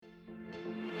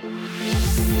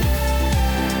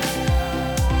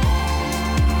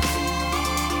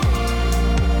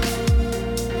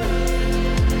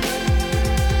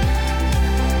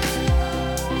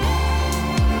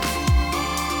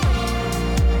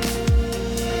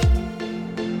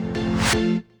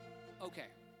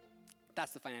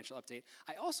That's the financial update.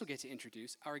 I also get to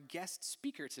introduce our guest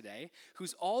speaker today,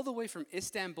 who's all the way from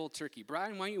Istanbul, Turkey.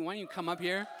 Brian, why don't you come up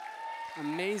here?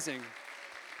 Amazing.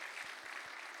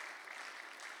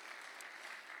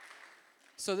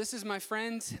 So this is my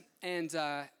friend and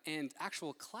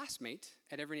actual classmate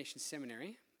at Every Nation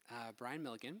Seminary, Brian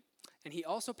Milligan. And he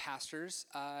also pastors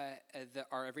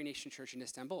our Every Nation Church in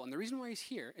Istanbul. And the reason why he's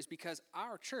here is because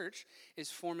our church is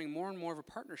forming more and more of a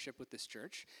partnership with this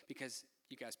church, because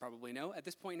you guys probably know, at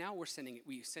this point now,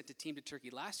 we sent a team to Turkey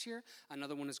last year.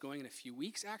 Another one is going in a few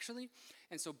weeks, actually.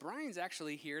 And so Brian's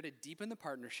actually here to deepen the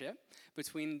partnership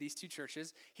between these two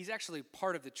churches. He's actually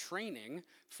part of the training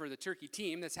for the Turkey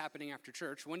team that's happening after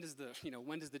church. When does the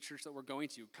church that we're going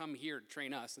to come here to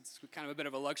train us? It's kind of a bit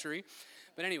of a luxury.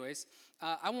 But anyways,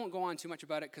 I won't go on too much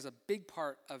about it, because a big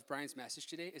part of Brian's message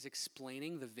today is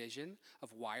explaining the vision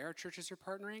of why our churches are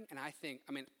partnering. And I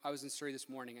was in Surrey this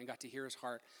morning and got to hear his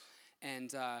heart.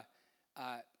 And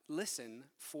listen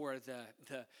for the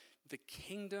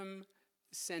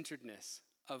kingdom-centeredness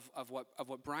of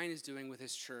what Brian is doing with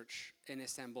his church in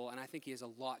Istanbul, and I think he has a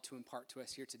lot to impart to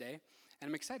us here today. And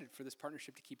I'm excited for this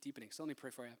partnership to keep deepening. So let me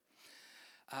pray for you.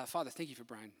 Father, thank you for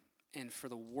Brian and for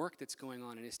the work that's going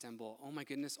on in Istanbul. Oh my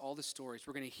goodness, all the stories.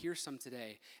 We're going to hear some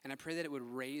today, and I pray that it would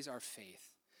raise our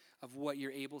faith of what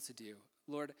you're able to do.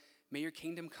 Lord, may your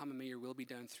kingdom come and may your will be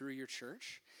done through your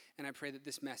church. And I pray that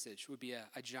this message would be a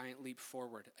giant leap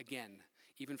forward, again,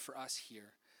 even for us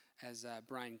here, as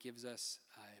Brian gives us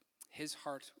his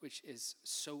heart, which is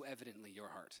so evidently your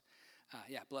heart.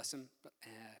 Bless him,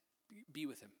 be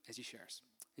with him as he shares.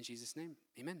 In Jesus' name,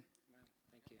 amen.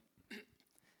 Thank you.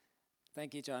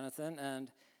 Thank you, Jonathan.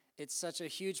 And it's such a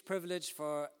huge privilege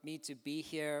for me to be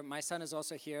here. My son is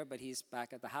also here, but he's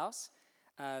back at the house.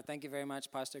 Thank you very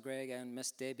much, Pastor Greg and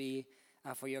Miss Debbie,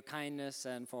 for your kindness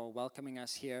and for welcoming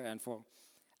us here and for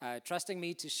trusting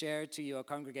me to share to your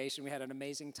congregation. We had an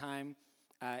amazing time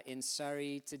in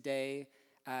Surrey today.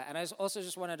 And I also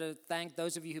just wanted to thank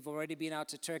those of you who've already been out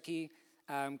to Turkey.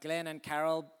 Glenn and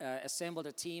Carol assembled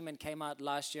a team and came out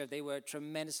last year. They were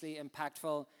tremendously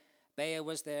impactful. Bea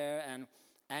was there and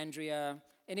Andrea.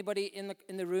 Anybody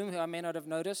in the room who I may not have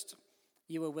noticed?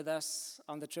 You were with us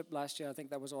on the trip last year. I think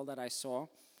that was all that I saw.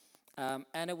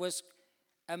 And it was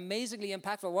amazingly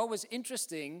impactful. What was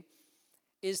interesting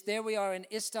is there we are in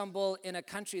Istanbul, in a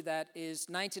country that is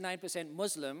 99%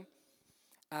 Muslim,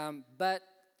 but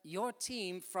your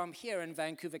team from here in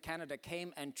Vancouver, Canada,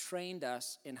 came and trained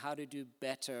us in how to do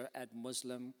better at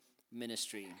Muslim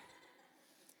ministry.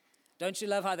 Don't you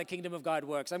love how the kingdom of God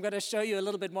works? I'm going to show you a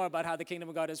little bit more about how the kingdom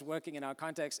of God is working in our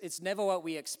context. It's never what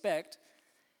we expect.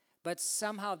 But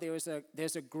somehow there's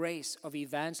a grace of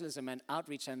evangelism and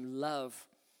outreach and love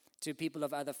to people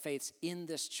of other faiths in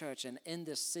this church and in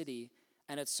this city,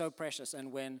 and it's so precious.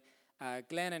 And when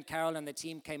Glenn and Carol and the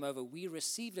team came over, we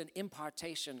received an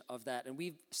impartation of that, and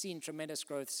we've seen tremendous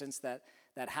growth since that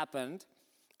happened.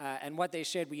 And what they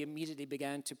shared, we immediately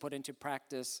began to put into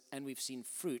practice, and we've seen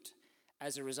fruit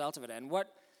as a result of it. And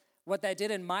what that did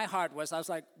in my heart was, I was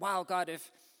like, wow, God,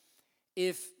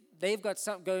 if they've got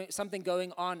something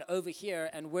going on over here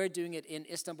and we're doing it in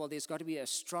Istanbul, there's got to be a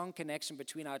strong connection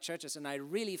between our churches. And I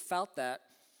really felt that.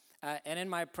 And in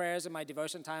my prayers and my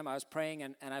devotion time, I was praying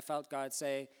and I felt God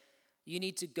say, you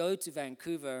need to go to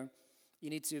Vancouver. You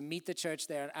need to meet the church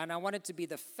there. And I wanted to be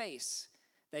the face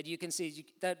that you can see,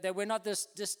 that we're not this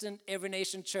distant Every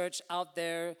Nation church out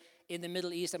there in the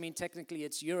Middle East. I mean, technically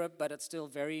it's Europe, but it's still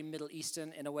very Middle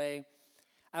Eastern in a way.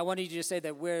 I wanted you to say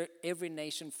that we're Every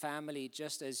Nation family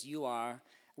just as you are,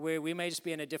 where we may just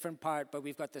be in a different part, but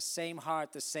we've got the same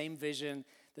heart, the same vision,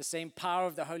 the same power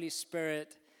of the Holy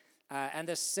Spirit, and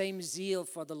the same zeal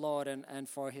for the Lord and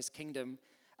for His kingdom.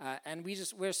 And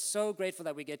we're so grateful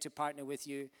that we get to partner with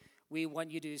you. We want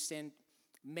you to send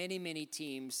many, many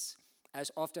teams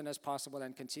as often as possible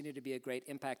and continue to be a great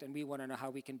impact. And we want to know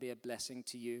how we can be a blessing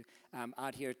to you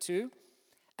out here too.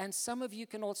 And some of you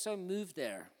can also move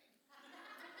there.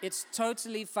 It's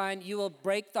totally fine. You will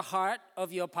break the heart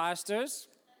of your pastors.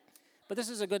 But this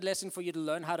is a good lesson for you to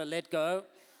learn how to let go.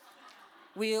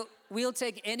 We'll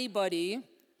take anybody,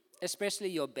 especially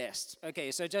your best. Okay,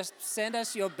 so just send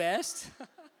us your best.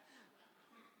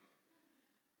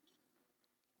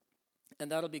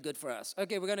 And that'll be good for us.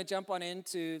 Okay, we're going to jump on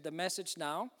into the message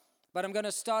now. But I'm going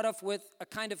to start off with a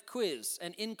kind of quiz,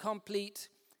 an incomplete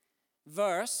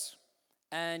verse.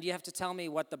 And you have to tell me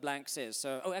what the blank says.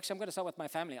 So, actually, I'm going to start with my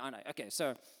family, aren't I? Okay,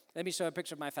 so let me show a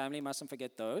picture of my family. Mustn't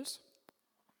forget those.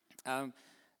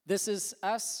 This is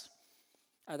us.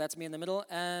 That's me in the middle.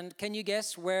 And can you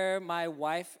guess where my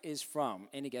wife is from?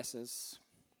 Any guesses?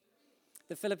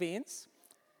 The Philippines.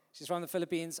 She's from the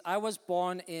Philippines. I was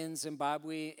born in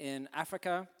Zimbabwe in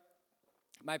Africa.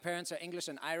 My parents are English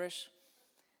and Irish.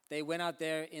 They went out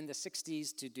there in the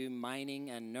 60s to do mining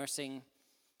and nursing.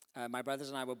 My brothers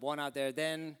and I were born out there.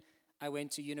 Then I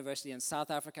went to university in South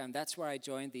Africa, and that's where I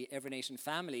joined the Every Nation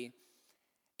family.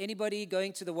 Anybody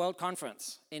going to the World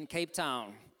Conference in Cape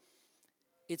Town?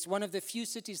 It's one of the few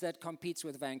cities that competes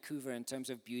with Vancouver in terms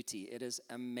of beauty. It is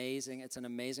amazing. It's an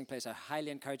amazing place. I highly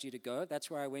encourage you to go.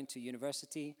 That's where I went to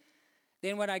university.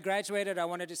 Then when I graduated, I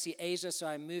wanted to see Asia, so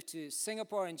I moved to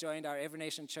Singapore and joined our Every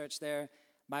Nation church there.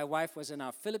 My wife was in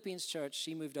our Philippines church.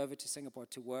 She moved over to Singapore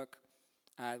to work.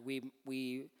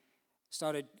 We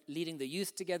started leading the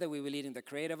youth together. We were leading the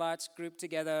creative arts group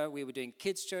together. We were doing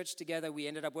kids' church together. We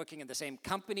ended up working in the same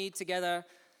company together.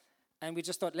 And we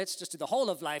just thought, let's just do the whole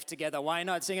of life together. Why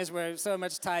not, seeing as we're so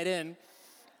much tied in?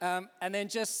 And then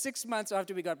just 6 months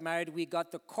after we got married, we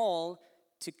got the call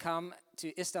to come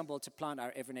to Istanbul to plant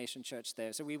our Every Nation church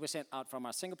there. So we were sent out from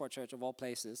our Singapore church, of all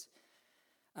places.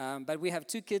 But we have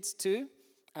 2 kids too.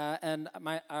 And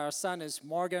our son is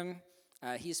Morgan.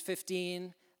 He's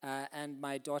 15. And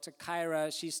my daughter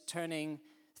Kyra, she's turning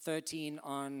 13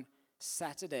 on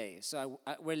Saturday. So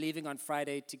we're leaving on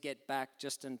Friday to get back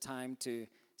just in time to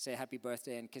say happy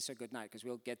birthday and kiss her goodnight, because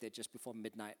we'll get there just before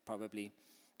midnight probably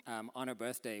on her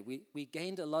birthday. We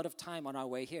gained a lot of time on our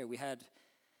way here. We had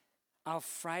our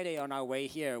Friday on our way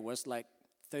here was like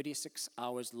 36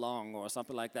 hours long or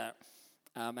something like that.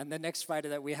 And the next Friday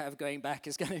that we have going back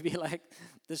is going to be like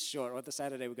this short, or the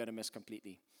Saturday we're going to miss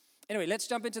completely. Anyway, let's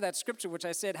jump into that scripture, which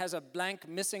I said has a blank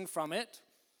missing from it.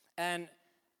 And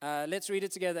let's read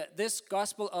it together. This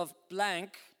gospel of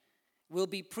blank will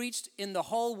be preached in the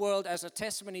whole world as a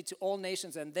testimony to all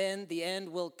nations, and then the end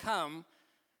will come.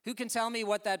 Who can tell me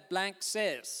what that blank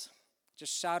says?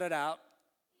 Just shout it out.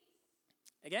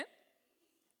 Again?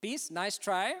 Peace. Nice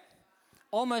try.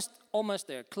 Almost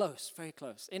there. Close. Very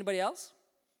close. Anybody else?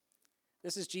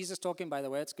 This is Jesus talking, by the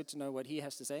way. It's good to know what he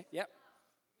has to say. Yep.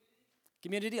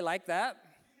 Community, I like that.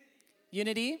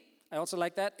 Unity, I also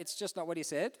like that. It's just not what he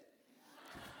said.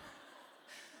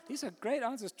 These are great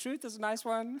answers. Truth is a nice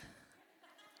one.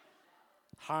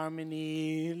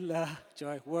 Harmony, love,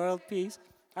 joy, world peace.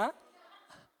 Huh?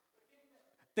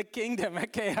 The kingdom.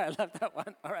 Okay, I love that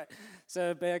one. All right.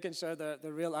 So Bear can show the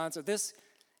real answer. This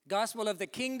gospel of the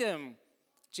kingdom,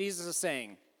 Jesus is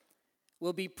saying,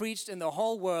 will be preached in the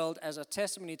whole world as a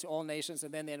testimony to all nations,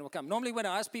 and then the end will come. Normally when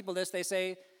I ask people this, they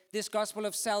say, this gospel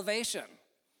of salvation.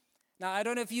 Now, I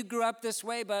don't know if you grew up this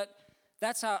way, but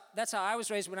that's how I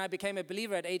was raised when I became a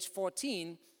believer at age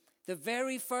 14. The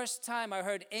very first time I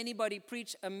heard anybody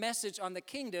preach a message on the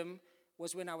kingdom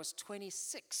was when I was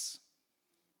 26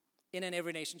 in an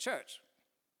Every Nation church.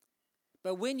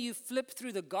 But when you flip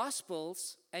through the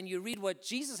Gospels and you read what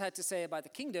Jesus had to say about the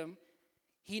kingdom,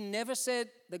 he never said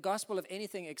the gospel of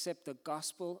anything except the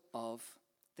gospel of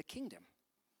the kingdom.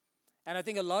 And I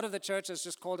think a lot of the church has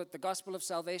just called it the gospel of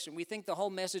salvation. We think the whole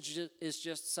message is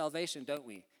just salvation, don't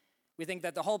we? We think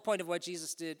that the whole point of what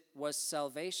Jesus did was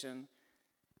salvation.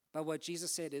 But what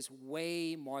Jesus said is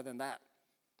way more than that.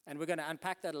 And we're going to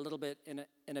unpack that a little bit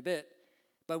in a bit.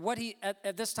 But what he,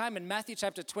 at this time in Matthew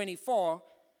chapter 24,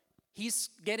 he's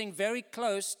getting very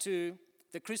close to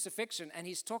the crucifixion, and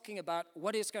he's talking about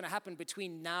what is going to happen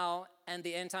between now and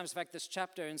the end times. In fact, this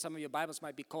chapter in some of your Bibles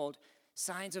might be called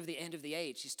Signs of the End of the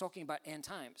Age. He's talking about end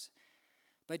times.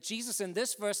 But Jesus in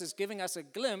this verse is giving us a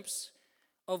glimpse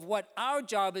of what our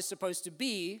job is supposed to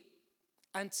be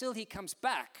until he comes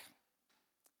back.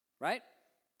 Right?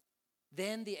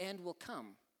 Then the end will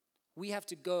come. We have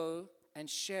to go and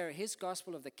share his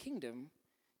gospel of the kingdom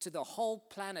to the whole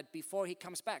planet before he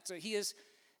comes back. So he is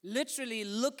literally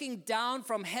looking down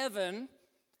from heaven,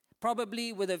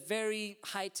 probably with a very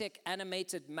high-tech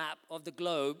animated map of the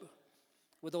globe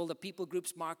with all the people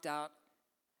groups marked out.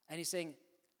 And he's saying,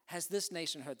 has this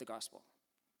nation heard the gospel?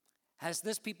 Has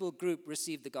this people group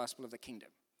received the gospel of the kingdom?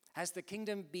 Has the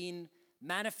kingdom been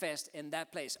manifest in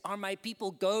that place? Are my people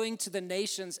going to the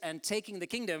nations and taking the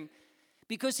kingdom?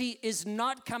 Because he is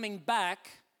not coming back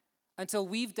until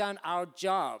we've done our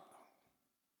job.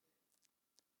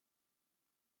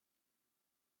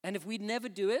 And if we never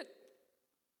do it,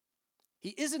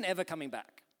 he isn't ever coming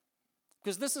back.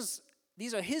 Because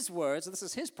these are his words, this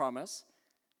is his promise.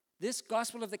 This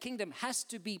gospel of the kingdom has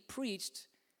to be preached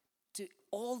to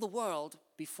all the world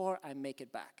before I make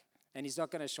it back. And he's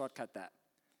not going to shortcut that.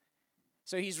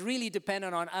 So he's really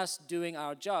dependent on us doing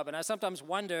our job. And I sometimes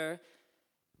wonder,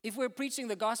 if we're preaching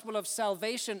the gospel of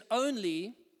salvation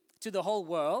only to the whole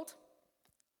world,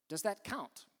 does that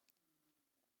count?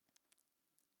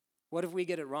 What if we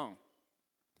get it wrong?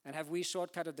 And have we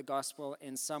shortcutted the gospel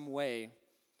in some way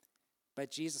But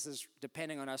Jesus is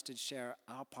depending on us to share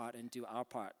our part and do our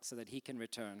part so that he can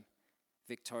return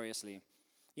victoriously.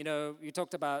 You know, you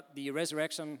talked about the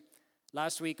resurrection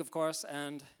last week, of course,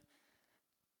 and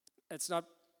it's not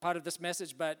part of this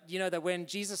message, but you know that when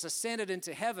Jesus ascended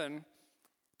into heaven,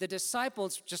 the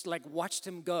disciples just like watched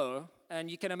him go,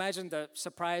 and you can imagine the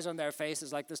surprise on their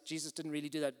faces. Like, this Jesus didn't really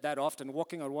do that often.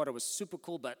 Walking on water was super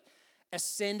cool, but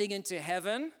ascending into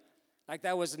heaven, like,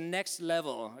 that was next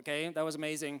level, okay? That was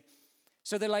amazing.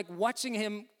 So they're like watching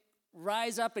him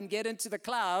rise up and get into the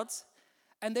clouds,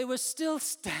 and they were still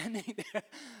standing there,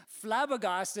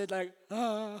 flabbergasted, like,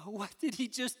 oh, what did he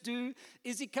just do?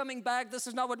 Is he coming back? This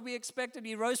is not what we expected.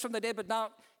 He rose from the dead, but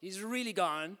now he's really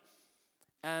gone.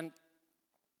 And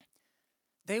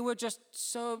they were just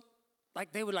so,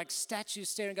 like, they were like statues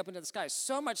staring up into the sky.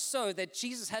 So much so that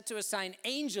Jesus had to assign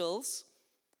angels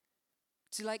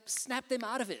to, like, snap them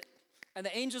out of it. And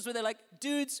the angels were there like,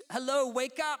 dudes, hello,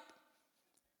 wake up.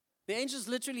 The angels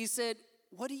literally said,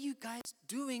 what are you guys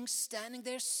doing standing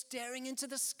there staring into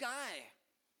the sky?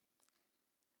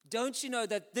 Don't you know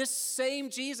that this same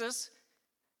Jesus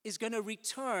is going to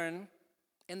return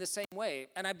in the same way?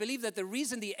 And I believe that the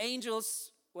reason the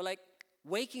angels were like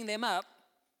waking them up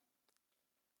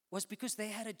was because they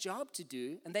had a job to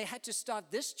do, and they had to start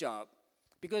this job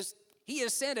because he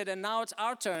ascended, and now it's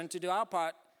our turn to do our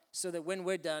part so that when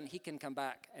we're done, he can come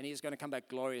back, and he's going to come back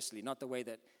gloriously, not the way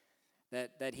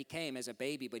that he came as a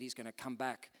baby, but he's going to come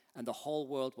back, and the whole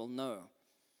world will know.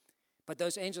 But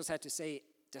those angels had to say,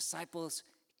 disciples,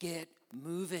 get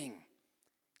moving.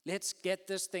 Let's get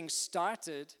this thing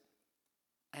started,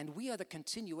 and we are the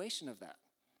continuation of that.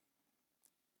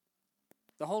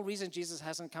 The whole reason Jesus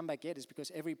hasn't come back yet is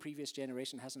because every previous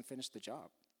generation hasn't finished the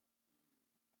job.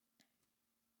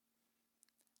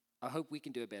 I hope we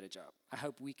can do a better job. I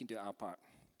hope we can do our part.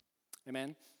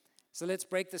 Amen? So let's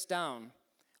break this down.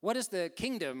 What is the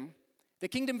kingdom? The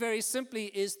kingdom, very simply,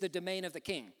 is the domain of the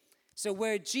king. So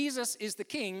where Jesus is the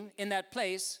king, in that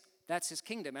place, that's his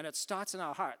kingdom, and it starts in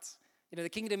our hearts. You know, the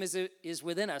kingdom is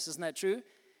within us, isn't that true?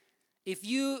 If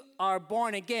you are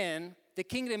born again, the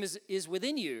kingdom is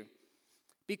within you.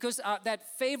 Because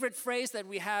that favorite phrase that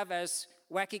we have as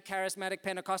wacky, charismatic,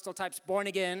 Pentecostal types, born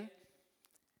again,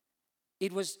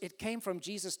 it came from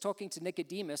Jesus talking to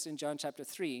Nicodemus in John chapter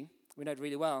 3. We know it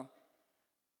really well.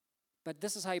 But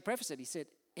this is how he prefaced it. He said,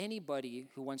 anybody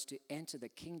who wants to enter the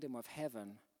kingdom of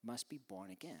heaven must be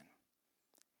born again.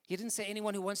 He didn't say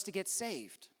anyone who wants to get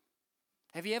saved.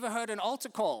 Have you ever heard an altar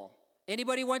call?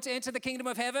 Anybody want to enter the kingdom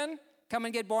of heaven? Come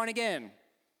and get born again.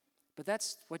 But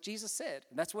that's what Jesus said.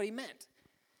 And that's what he meant.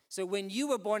 So when you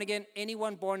were born again,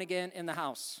 anyone born again in the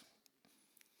house?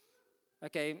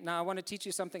 Okay, now I want to teach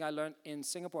you something I learned in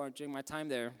Singapore during my time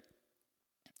there.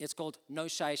 It's called no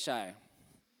shy shy.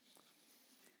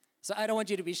 So I don't want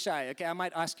you to be shy, okay? I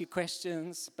might ask you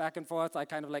questions back and forth. I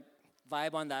kind of like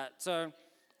vibe on that. So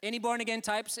any born again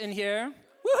types in here?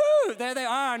 Woohoo! There they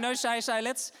are, no shy shy.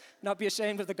 Let's not be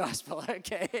ashamed of the gospel,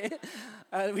 okay?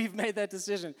 We've made that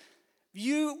decision.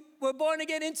 You were born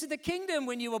again into the kingdom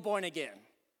when you were born again.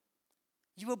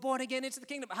 You were born again into the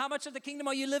kingdom. How much of the kingdom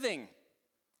are you living?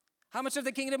 How much of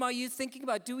the kingdom are you thinking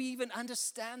about? Do we even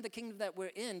understand the kingdom that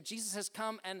we're in? Jesus has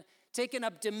come and taken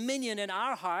up dominion in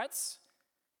our hearts.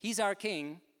 He's our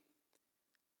king.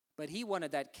 But he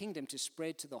wanted that kingdom to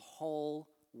spread to the whole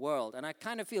world. And I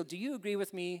kind of feel, do you agree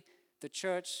with me? The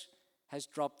church has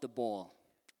dropped the ball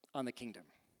on the kingdom.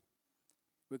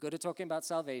 We're good at talking about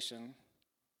salvation,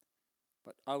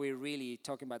 but are we really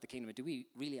talking about the kingdom? Do we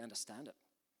really understand it?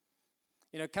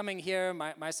 You know, coming here,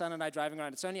 my son and I driving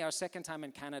around, it's only our second time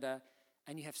in Canada,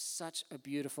 and you have such a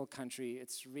beautiful country.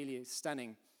 It's really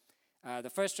stunning. The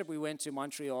first trip we went to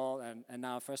Montreal, and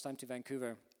now first time to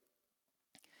Vancouver.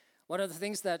 One of the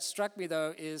things that struck me,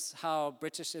 though, is how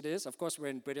British it is. Of course, we're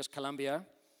in British Columbia.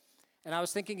 And I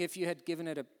was thinking if you had given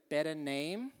it a better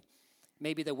name,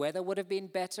 maybe the weather would have been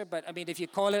better. But, I mean, if you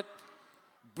call it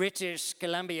British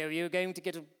Columbia, you're going to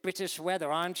get a British weather,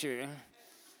 aren't you?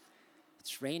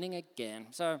 It's raining again.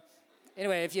 So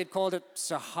anyway, if you'd called it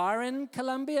Saharan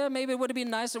Columbia, maybe it would have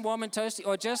been nice and warm and toasty.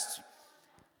 Or just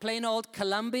plain old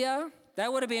Columbia.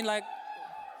 That would have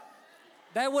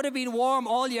been warm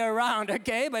all year round,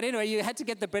 okay? But anyway, you had to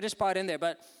get the British part in there.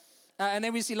 But and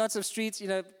then we see lots of streets, you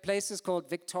know, places called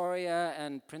Victoria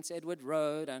and Prince Edward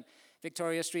Road and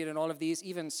Victoria Street and all of these.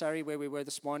 Even Surrey, where we were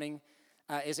this morning,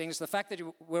 is English. The fact that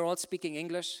we're all speaking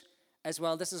English as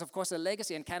well. This is, of course, a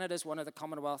legacy, and Canada is one of the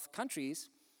Commonwealth countries.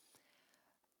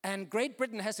 And Great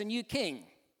Britain has a new king.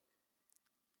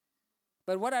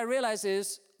 But what I realize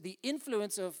is the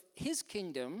influence of his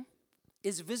kingdom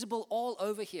is visible all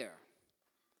over here.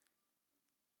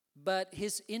 but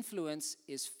his influence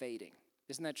is fading.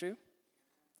 Isn't that true?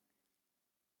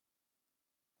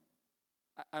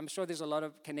 I'm sure there's a lot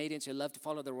of Canadians who love to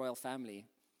follow the royal family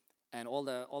and all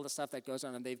the stuff that goes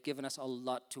on, and they've given us a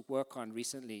lot to work on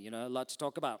recently, a lot to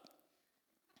talk about.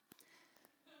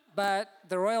 But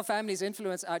the royal family's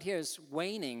influence out here is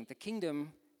waning. The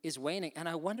kingdom is waning, and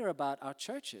I wonder about our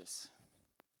churches.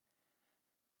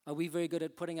 Are we very good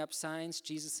at putting up signs,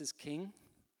 Jesus is King,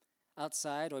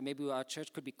 outside? Or maybe our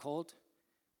church could be called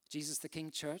Jesus the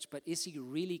King Church, but is he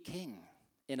really King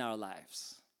in our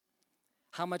lives?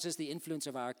 How much is the influence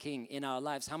of our King in our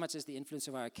lives? How much is the influence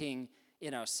of our King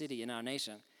in our city, in our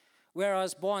nation? Where I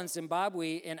was born,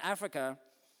 Zimbabwe in Africa,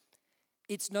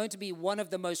 it's known to be one of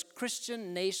the most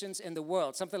Christian nations in the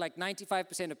world. Something like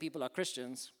 95% of people are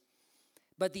Christians.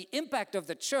 But the impact of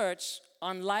the church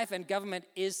on life and government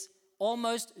is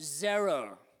almost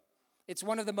zero. It's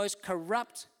one of the most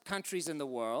corrupt countries in the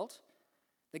world.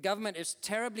 The government is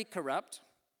terribly corrupt.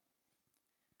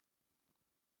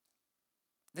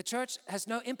 The church has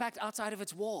no impact outside of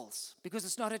its walls because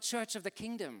it's not a church of the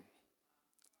kingdom.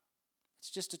 It's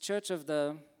just a church of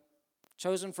the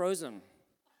chosen frozen.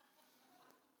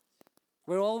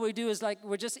 Where all we do is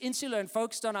we're just insular and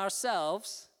focused on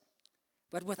ourselves,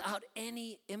 but without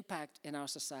any impact in our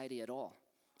society at all.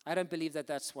 I don't believe that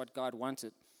that's what God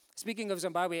wanted. Speaking of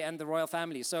Zimbabwe and the royal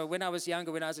family, so when I was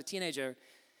younger, when I was a teenager,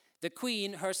 the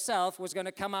queen herself was going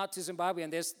to come out to Zimbabwe,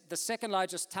 and there's the second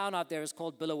largest town out there is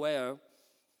called Bulawayo,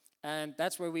 and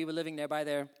that's where we were living nearby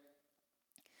there.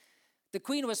 The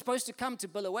queen was supposed to come to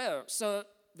Bulawayo, so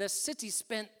the city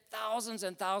spent thousands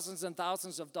and thousands and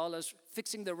thousands of dollars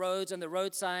fixing the roads and the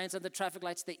road signs and the traffic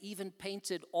lights. They even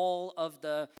painted all of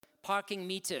the parking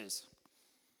meters,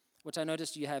 which I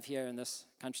noticed you have here in this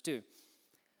country too.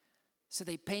 So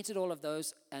they painted all of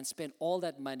those and spent all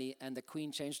that money, and the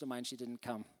queen changed her mind. She didn't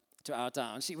come to our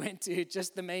town. She went to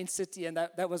just the main city, and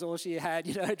that was all she had,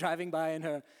 driving by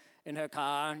in her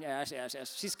car. Yes.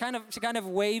 She kind of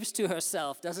waves to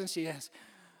herself, doesn't she? Yes.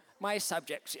 My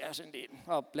subjects, yes, indeed.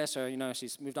 Oh, bless her,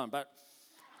 she's moved on.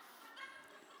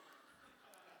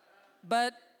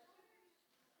 But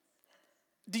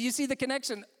do you see the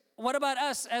connection? What about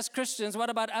us as Christians?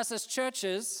 What about us as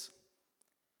churches?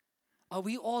 Are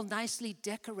we all nicely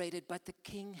decorated, but the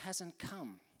king hasn't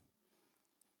come?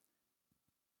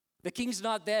 The king's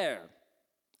not there.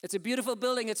 It's a beautiful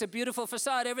building. It's a beautiful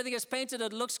facade. Everything is painted.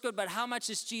 It looks good. But how much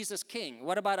is Jesus king?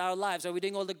 What about our lives? Are we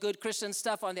doing all the good Christian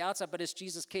stuff on the outside, but is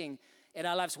Jesus king in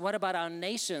our lives? What about our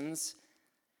nations?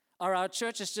 Are our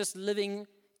churches just living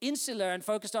insular and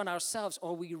focused on ourselves?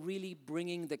 Or are we really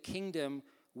bringing the kingdom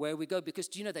where we go? Because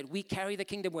do you know that we carry the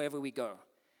kingdom wherever we go?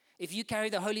 If you carry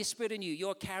the Holy Spirit in you,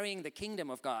 you're carrying the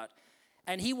kingdom of God.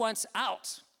 And he wants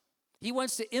out. He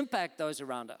wants to impact those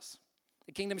around us.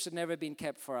 The kingdom should never have been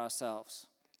kept for ourselves.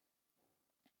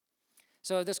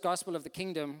 So this gospel of the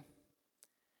kingdom,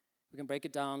 we can break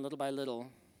it down little by little.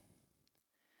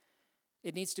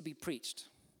 It needs to be preached,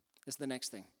 is the next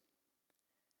thing.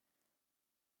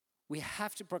 We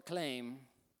have to proclaim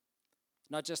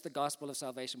not just the gospel of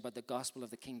salvation, but the gospel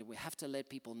of the kingdom. We have to let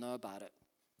people know about it.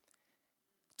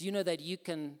 Do you know that you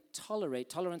can tolerate,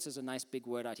 tolerance is a nice big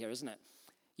word out here, isn't it?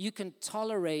 You can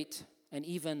tolerate and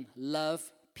even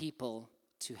love people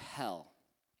to hell.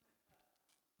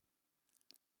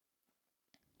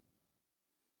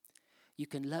 You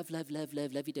can love,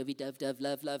 lovey-dovey-dove, love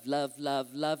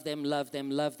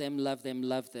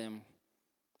them,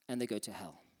 and they go to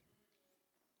hell.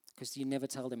 Because you never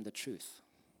tell them the truth.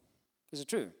 Is it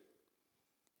true?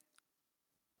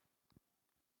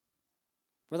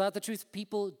 Without the truth,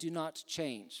 people do not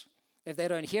change. If they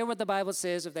don't hear what the Bible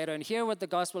says, if they don't hear what the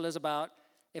gospel is about,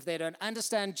 if they don't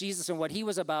understand Jesus and what he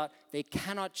was about, they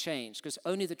cannot change, because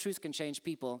only the truth can change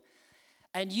people.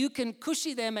 And you can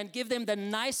cushy them and give them the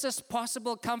nicest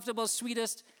possible, comfortable,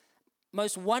 sweetest,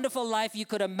 most wonderful life you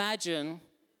could imagine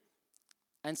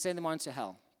and send them on to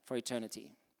hell for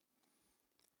eternity.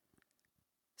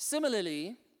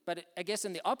 Similarly, but I guess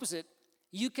in the opposite,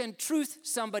 you can truth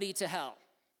somebody to hell.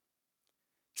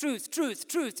 Truth.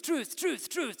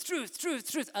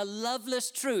 A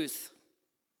loveless truth.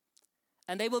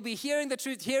 And they will be hearing the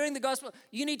truth, hearing the gospel.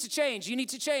 You need to change. You're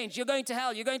going to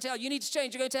hell. You need to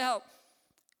change. You're going to hell.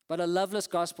 But a loveless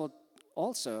gospel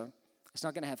also is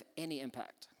not going to have any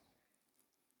impact.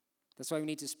 That's why we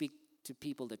need to speak to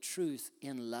people the truth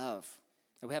in love.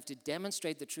 And we have to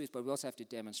demonstrate the truth, but we also have to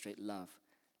demonstrate love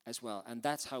as well. And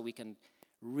that's how we can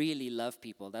really love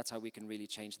people. That's how we can really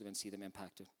change them and see them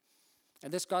impacted.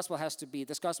 And this gospel of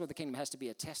the kingdom has to be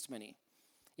a testimony.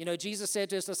 Jesus said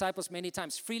to his disciples many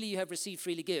times, freely you have received,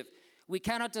 freely give. We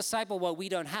cannot disciple what we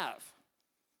don't have.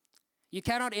 You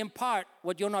cannot impart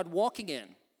what you're not walking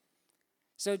in.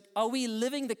 So are we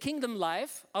living the kingdom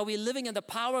life? Are we living in the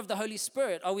power of the Holy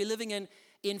Spirit? Are we living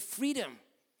in freedom?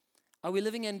 Are we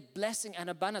living in blessing and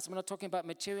abundance? I'm not talking about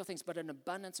material things, but an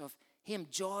abundance of Him,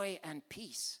 joy and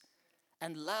peace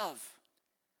and love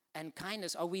and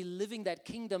kindness. Are we living that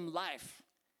kingdom life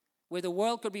where the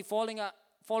world could be falling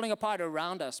apart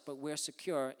around us, but we're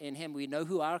secure in Him? We know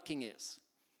who our King is.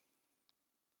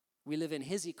 We live in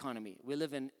His economy. We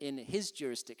live in His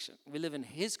jurisdiction. We live in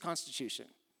His constitution.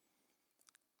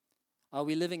 Are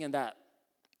we living in that?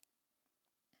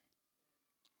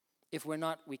 If we're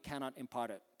not, we cannot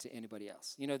impart it to anybody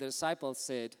else. You know, the disciples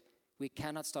said, we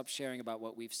cannot stop sharing about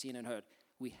what we've seen and heard.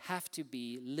 We have to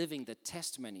be living the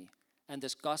testimony. And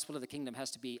this gospel of the kingdom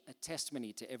has to be a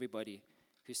testimony to everybody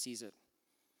who sees it.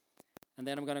 And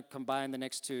then I'm going to combine the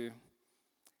next two.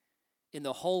 In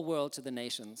the whole world to the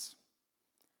nations.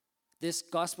 This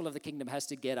gospel of the kingdom has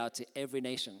to get out to every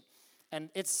nation. And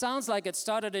it sounds like it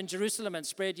started in Jerusalem and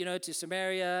spread, to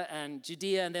Samaria and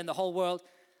Judea and then the whole world.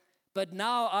 But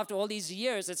now, after all these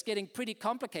years, it's getting pretty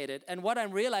complicated. And what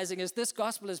I'm realizing is this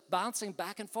gospel is bouncing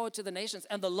back and forth to the nations.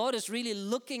 And the Lord is really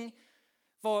looking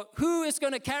for who is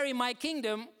going to carry my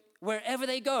kingdom wherever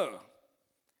they go.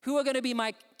 Who are going to be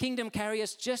my kingdom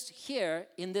carriers just here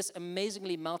in this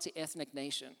amazingly multi-ethnic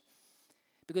nation?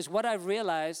 Because what I've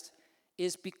realized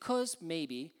is because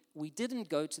maybe we didn't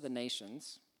go to the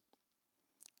nations.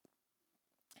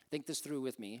 Think this through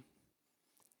with me.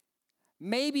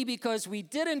 Maybe because we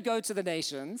didn't go to the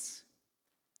nations,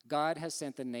 God has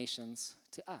sent the nations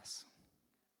to us.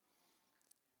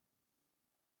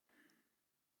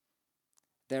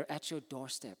 They're at your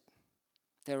doorstep.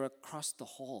 They're across the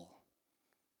hall.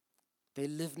 They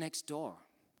live next door.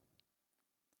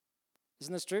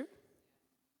 Isn't this true?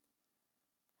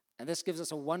 And this gives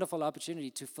us a wonderful opportunity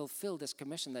to fulfill this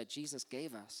commission that Jesus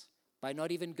gave us by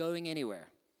not even going anywhere.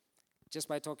 Just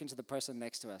by talking to the person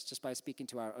next to us, just by speaking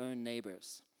to our own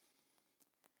neighbors.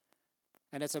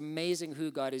 And it's amazing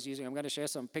who God is using. I'm going to share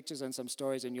some pictures and some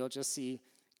stories, and you'll just see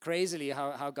crazily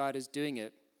how God is doing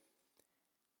it.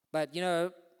 But,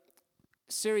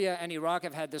 Syria and Iraq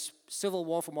have had this civil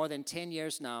war for more than 10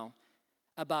 years now.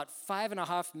 About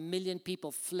 5.5 million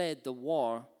people fled the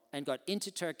war and got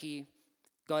into Turkey,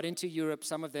 got into Europe,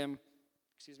 some of them,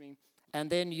 and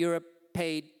then Europe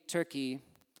paid Turkey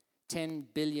 10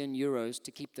 billion euros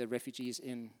to keep the refugees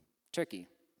in Turkey.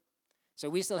 So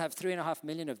we still have 3.5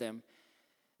 million of them.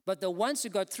 But the ones who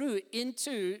got through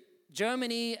into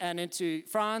Germany and into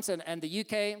France and the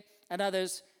UK and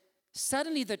others,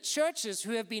 suddenly the churches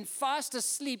who have been fast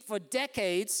asleep for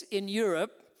decades in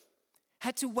Europe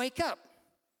had to wake up.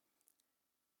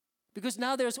 Because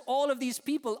now there's all of these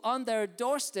people on their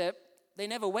doorstep. They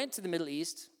never went to the Middle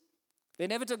East. They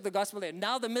never took the gospel there.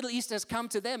 Now the Middle East has come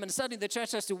to them, and suddenly the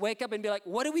church has to wake up and be like,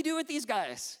 what do we do with these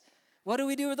guys? What do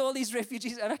we do with all these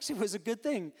refugees? It actually was a good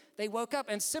thing. They woke up.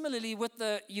 And similarly with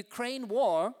the Ukraine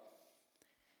war,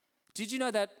 did you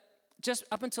know that just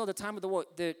up until the time of the war,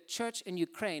 the church in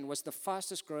Ukraine was the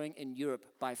fastest growing in Europe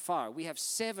by far. We have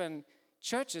 7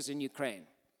 churches in Ukraine.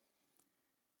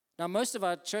 Now, most of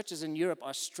our churches in Europe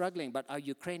are struggling, but our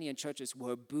Ukrainian churches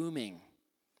were booming.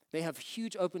 They have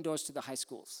huge open doors to the high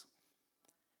schools.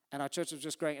 And our church is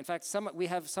just growing. In fact, we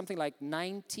have something like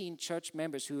 19 church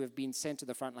members who have been sent to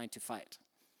the front line to fight.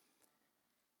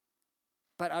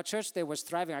 But our church there was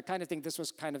thriving. I kind of think this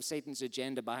was kind of Satan's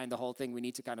agenda behind the whole thing. We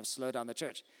need to kind of slow down the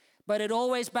church. But it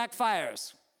always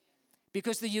backfires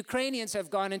because the Ukrainians have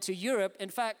gone into Europe. In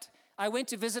fact, I went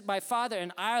to visit my father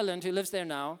in Ireland, who lives there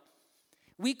now.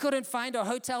 We couldn't find a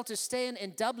hotel to stay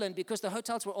in Dublin because the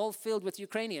hotels were all filled with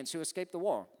Ukrainians who escaped the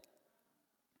war.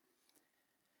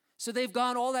 So they've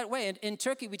gone all that way. And in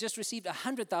Turkey, we just received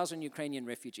 100,000 Ukrainian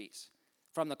refugees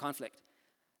from the conflict.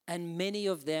 And many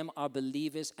of them are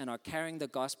believers and are carrying the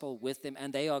gospel with them,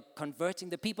 and they are converting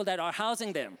the people that are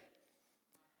housing them.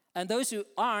 And those who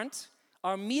aren't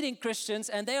are meeting Christians,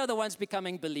 and they are the ones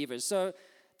becoming believers. So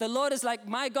the Lord is like,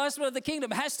 my gospel of the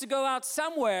kingdom has to go out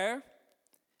somewhere,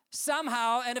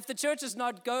 somehow, and if the church is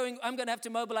not going, I'm going to have to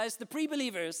mobilize the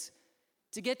pre-believers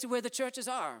to get to where the churches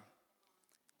are.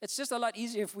 It's just a lot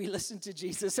easier if we listen to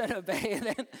Jesus and obey, and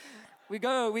then we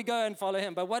go and follow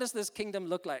him. But what does this kingdom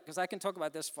look like? Because I can talk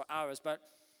about this for hours, but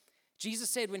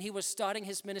Jesus said when he was starting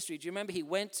his ministry, do you remember he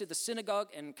went to the synagogue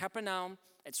in Capernaum?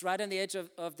 It's right on the edge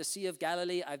of the Sea of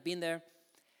Galilee. I've been there.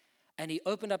 And he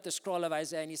opened up the scroll of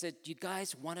Isaiah and he said, do you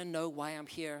guys want to know why I'm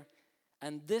here?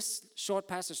 And this short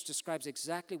passage describes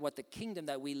exactly what the kingdom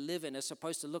that we live in is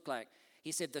supposed to look like.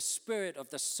 He said, the Spirit of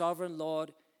the sovereign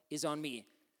Lord is on me.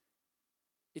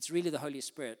 It's really the Holy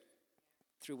Spirit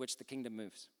through which the kingdom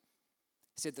moves.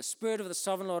 said, the Spirit of the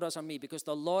Sovereign Lord is on me because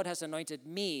the Lord has anointed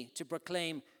me to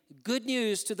proclaim good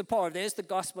news to the poor. There's the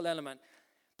gospel element.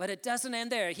 But it doesn't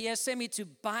end there. He has sent me to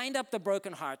bind up the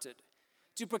brokenhearted,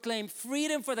 to proclaim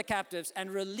freedom for the captives and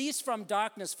release from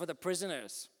darkness for the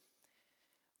prisoners.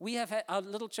 We have had, our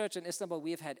little church in Istanbul,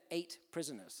 we have had 8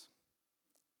 prisoners.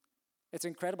 It's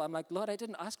incredible. I'm like, Lord, I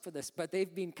didn't ask for this, but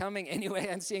they've been coming anyway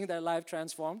and seeing their life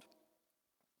transformed.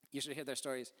 You should hear their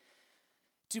stories.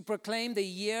 To proclaim the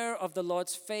year of the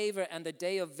Lord's favor and the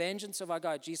day of vengeance of our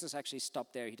God. Jesus actually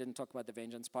stopped there. He didn't talk about the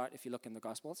vengeance part if you look in the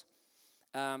Gospels.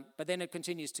 But then it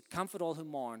continues to comfort all who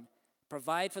mourn,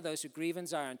 provide for those who grieve in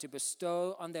Zion, to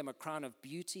bestow on them a crown of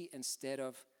beauty instead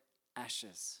of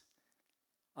ashes.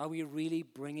 Are we really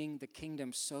bringing the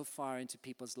kingdom so far into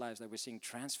people's lives that we're seeing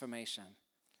transformation?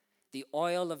 The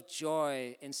oil of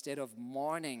joy instead of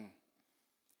mourning.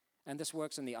 And this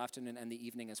works in the afternoon and the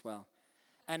evening as well.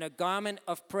 And a garment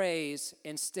of praise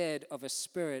instead of a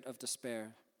spirit of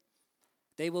despair.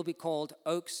 They will be called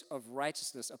oaks of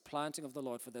righteousness, a planting of the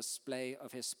Lord for the display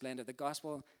of his splendor. The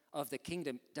gospel of the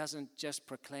kingdom doesn't just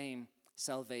proclaim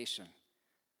salvation,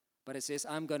 but it says,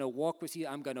 I'm going to walk with you,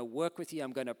 I'm going to work with you,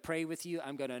 I'm going to pray with you,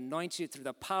 I'm going to anoint you through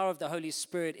the power of the Holy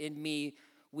Spirit in me.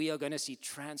 We are going to see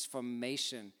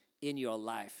transformation in your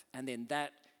life. And then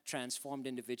that transformed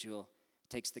individual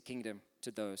takes the kingdom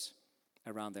to those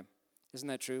around them. Isn't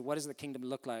that true? What does the kingdom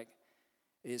look like?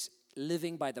 It is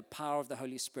living by the power of the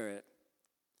Holy Spirit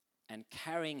and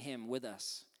carrying him with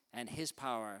us and his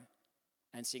power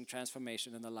and seeing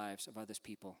transformation in the lives of other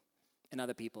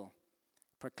people.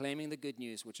 Proclaiming the good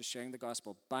news, which is sharing the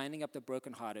gospel, binding up the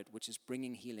brokenhearted, which is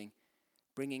bringing healing,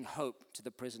 bringing hope to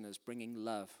the prisoners, bringing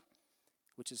love,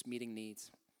 which is meeting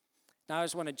needs. Now I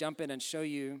just want to jump in and show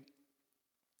you,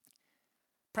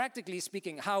 practically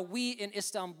speaking, how we in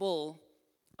Istanbul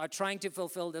are trying to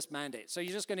fulfill this mandate. So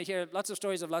you're just going to hear lots of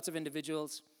stories of lots of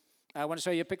individuals. I want to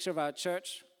show you a picture of our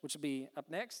church, which will be up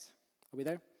next. Are we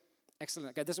there? Excellent.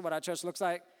 Okay, this is what our church looks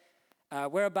like.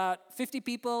 We're about 50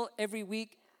 people every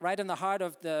week, right in the heart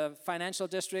of the financial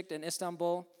district in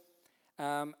Istanbul.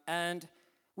 And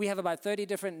we have about 30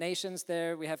 different nations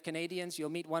there. We have Canadians.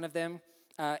 You'll meet one of them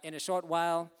in a short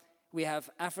while. We have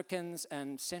Africans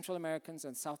and Central Americans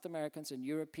and South Americans and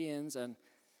Europeans and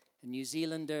New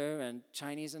Zealander and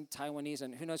Chinese and Taiwanese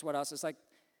and who knows what else. It's like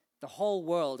the whole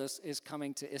world is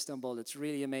coming to Istanbul. It's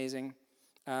really amazing.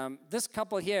 This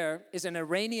couple here is an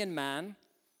Iranian man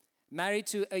married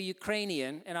to a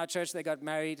Ukrainian. In our church, they got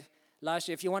married last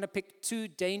year. If you want to pick 2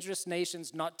 dangerous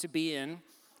nations not to be in,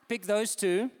 pick those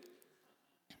 2.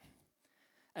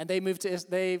 And they moved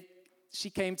to she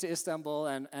came to Istanbul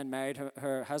and married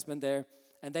her husband there.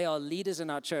 And they are leaders in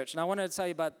our church. And I want to tell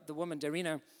you about the woman,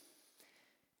 Darina.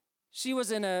 She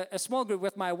was in a small group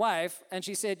with my wife, and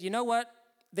she said, you know what?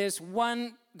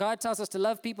 God tells us to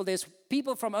love people. There's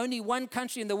people from only one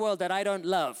country in the world that I don't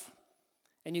love.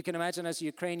 And you can imagine as a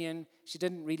Ukrainian, she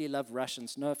didn't really love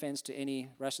Russians. No offense to any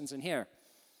Russians in here.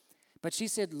 But she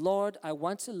said, Lord, I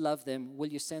want to love them. Will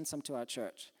you send some to our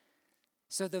church?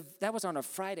 So that was on a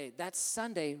Friday. That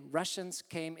Sunday, Russians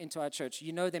came into our church.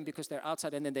 You know them because they're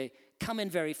outside, and then they come in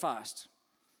very fast.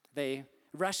 They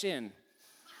rush in.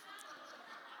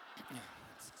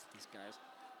 These guys.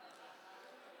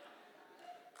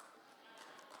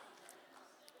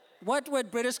 What would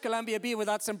British Columbia be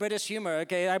without some British humor?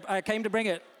 Okay, I came to bring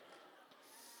it.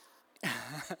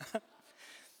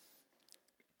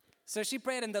 So she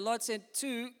prayed, and the Lord sent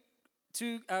two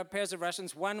pairs of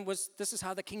Russians. One was, this is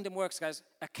how the kingdom works, guys.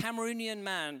 A Cameroonian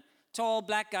man, tall,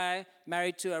 black guy,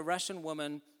 married to a Russian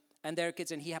woman, and their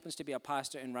kids, and he happens to be a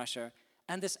pastor in Russia.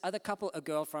 And this other couple, a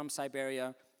girl from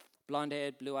Siberia,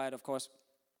 blonde-haired, blue-eyed, of course,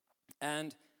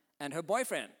 and her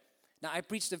boyfriend. Now, I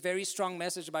preached a very strong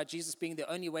message about Jesus being the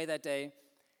only way that day,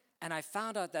 and I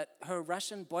found out that her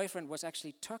Russian boyfriend was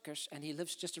actually Turkish, and he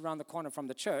lives just around the corner from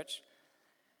the church.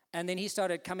 And then he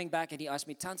started coming back, and he asked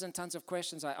me tons and tons of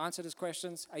questions. I answered his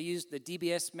questions. I used the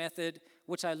DBS method,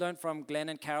 which I learned from Glenn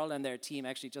and Carol and their team,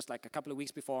 actually just like a couple of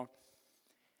weeks before.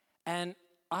 And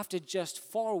after just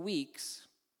 4 weeks,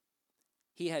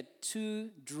 he had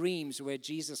 2 dreams where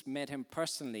Jesus met him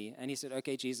personally. And he said,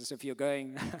 okay, Jesus, if you're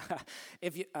going,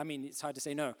 it's hard to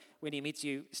say no. When he meets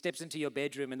you, steps into your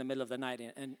bedroom in the middle of the night,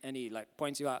 and he like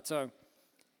points you out. So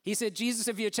he said, Jesus,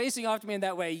 if you're chasing after me in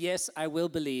that way, yes, I will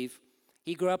believe.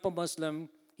 He grew up a Muslim.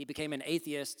 He became an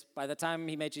atheist. By the time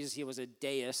he met Jesus, he was a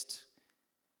deist.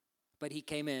 But he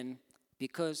came in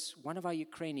because one of our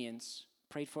Ukrainians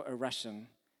prayed for a Russian.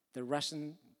 The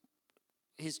Russian,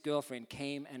 his girlfriend,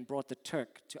 came and brought the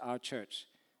Turk to our church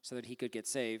so that he could get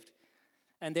saved.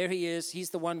 And there he is. He's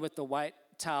the one with the white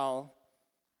towel.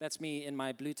 That's me in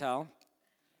my blue towel.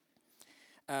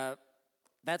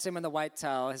 That's him in the white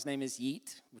towel. His name is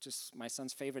Yeet, which is my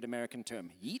son's favorite American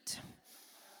term, Yeet.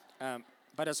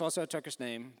 But it's also a Turkish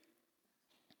name.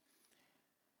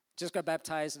 Just got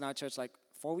baptized in our church like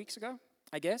 4 weeks ago,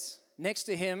 I guess. Next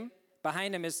to him,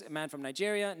 behind him is a man from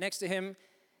Nigeria. Next to him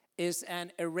is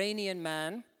an Iranian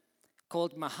man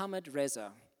called Muhammad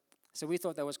Reza. So we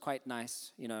thought that was quite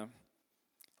nice, you know.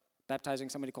 Baptizing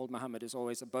somebody called Muhammad is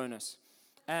always a bonus.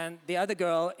 And the other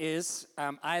girl is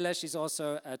Ayla. She's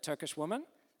also a Turkish woman,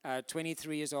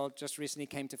 23 years old, just recently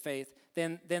came to faith.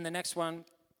 Then the next one,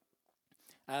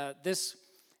 this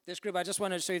group, I just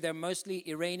wanted to show you, they're mostly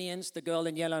Iranians. The girl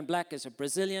in yellow and black is a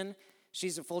Brazilian.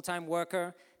 She's a full-time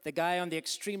worker. The guy on the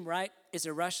extreme right is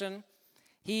a Russian.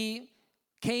 He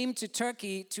came to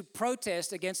Turkey to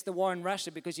protest against the war in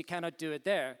Russia because you cannot do it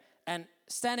there. And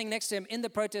standing next to him in the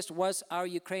protest was our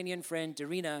Ukrainian friend,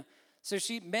 Darina. So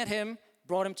she met him,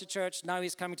 brought him to church. Now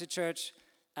he's coming to church,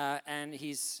 and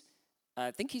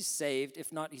I think he's saved.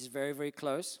 If not, he's very, very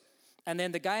close. And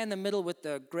then the guy in the middle with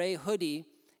the gray hoodie,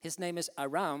 his name is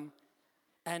Aram,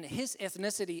 and his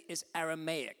ethnicity is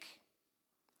Aramaic.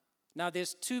 Now,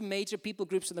 there's two major people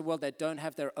groups in the world that don't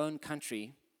have their own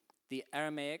country: the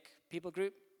Aramaic people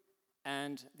group,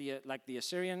 and the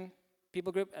Assyrian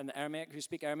people group, and the Aramaic who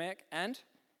speak Aramaic, and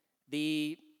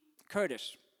the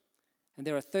Kurdish. And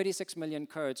there are 36 million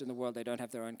Kurds in the world that don't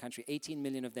have their own country. 18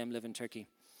 million of them live in Turkey.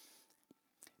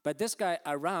 But this guy,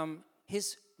 Aram,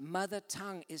 his mother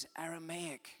tongue is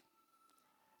Aramaic.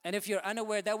 And if you're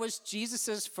unaware, that was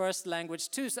Jesus' first language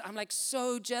too. So I'm like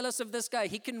so jealous of this guy.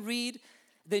 He can read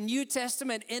the New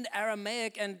Testament in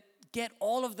Aramaic and get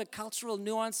all of the cultural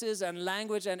nuances and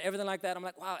language and everything like that. I'm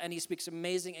like, wow. And he speaks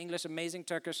amazing English, amazing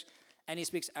Turkish, and he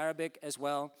speaks Arabic as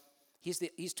well.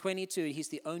 He's 22. He's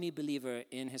the only believer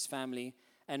in his family.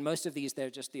 And most of these,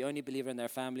 they're just the only believer in their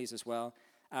families as well.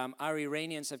 Our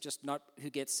Iranians who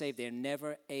get saved, they're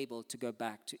never able to go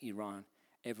back to Iran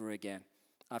ever again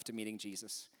after meeting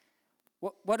Jesus.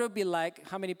 What would it be like?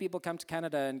 How many people come to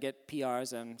Canada and get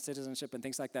PRs and citizenship and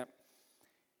things like that?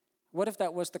 What if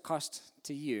that was the cost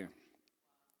to you?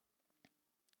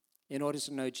 In order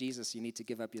to know Jesus, you need to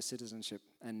give up your citizenship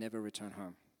and never return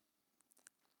home.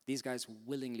 These guys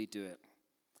willingly do it.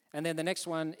 And then the next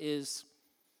one is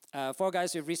 4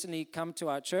 guys who have recently come to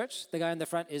our church. The guy in the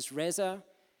front is Reza.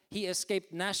 He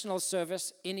escaped national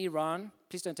service in Iran.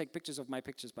 Please don't take pictures of my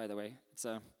pictures, by the way.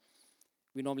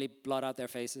 We normally blot out their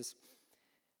faces.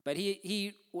 But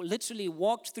he literally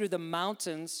walked through the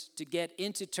mountains to get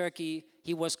into Turkey.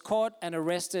 He was caught and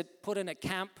arrested, put in a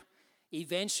camp,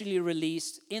 eventually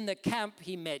released. In the camp,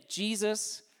 he met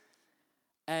Jesus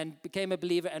and became a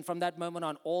believer. And from that moment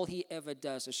on, all he ever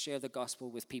does is share the gospel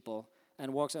with people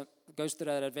and goes through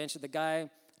that adventure. The guy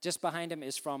just behind him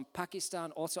is from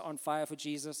Pakistan, also on fire for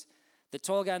Jesus. The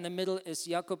tall guy in the middle is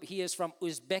Yakub. He is from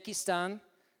Uzbekistan.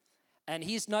 And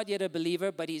he's not yet a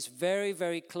believer, but he's very,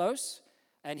 very close.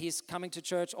 And he's coming to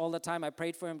church all the time. I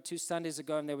prayed for him 2 Sundays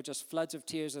ago, and there were just floods of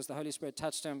tears as the Holy Spirit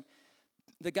touched him.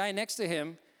 The guy next to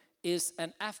him is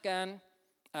an Afghan.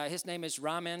 His name is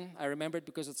Ramen. I remember it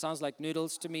because it sounds like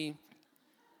noodles to me.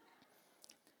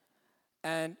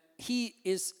 And he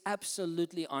is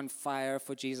absolutely on fire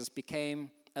for Jesus. Became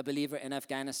a believer in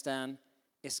Afghanistan.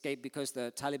 Escaped because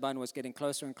the Taliban was getting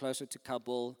closer and closer to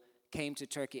Kabul. Came to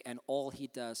Turkey, and all he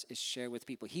does is share with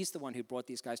people. He's the one who brought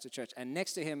these guys to church. And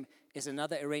next to him is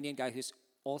another Iranian guy who's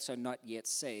also not yet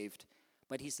saved,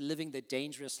 but he's living the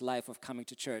dangerous life of coming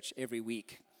to church every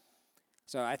week.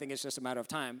 So I think it's just a matter of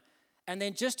time. And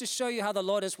then just to show you how the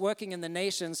Lord is working in the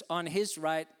nations, on his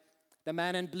right, the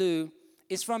man in blue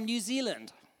is from New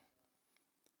Zealand.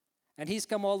 And he's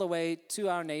come all the way to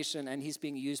our nation, and he's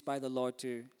being used by the Lord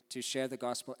to share the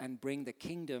gospel and bring the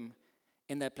kingdom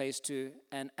in that place too.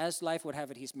 And as life would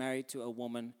have it, he's married to a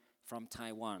woman from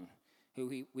Taiwan,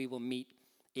 who we will meet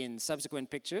in subsequent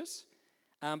pictures.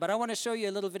 But I want to show you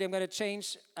a little video. I'm going to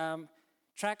change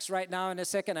tracks right now in a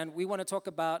second, and we want to talk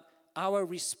about our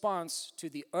response to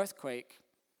the earthquake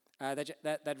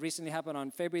that recently happened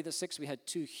on February the 6th. We had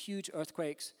 2 huge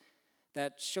earthquakes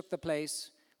that shook the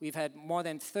place. We've had more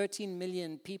than 13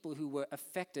 million people who were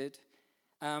affected.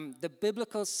 The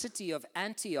biblical city of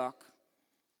Antioch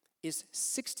is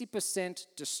 60%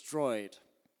 destroyed.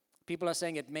 People are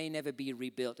saying it may never be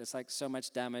rebuilt. It's like so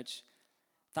much damage.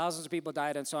 Thousands of people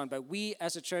died and so on. But we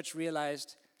as a church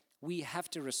realized we have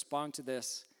to respond to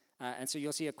this. And so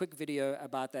you'll see a quick video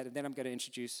about that. And then I'm going to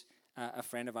introduce a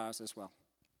friend of ours as well.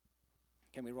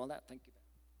 Can we roll that? Thank you.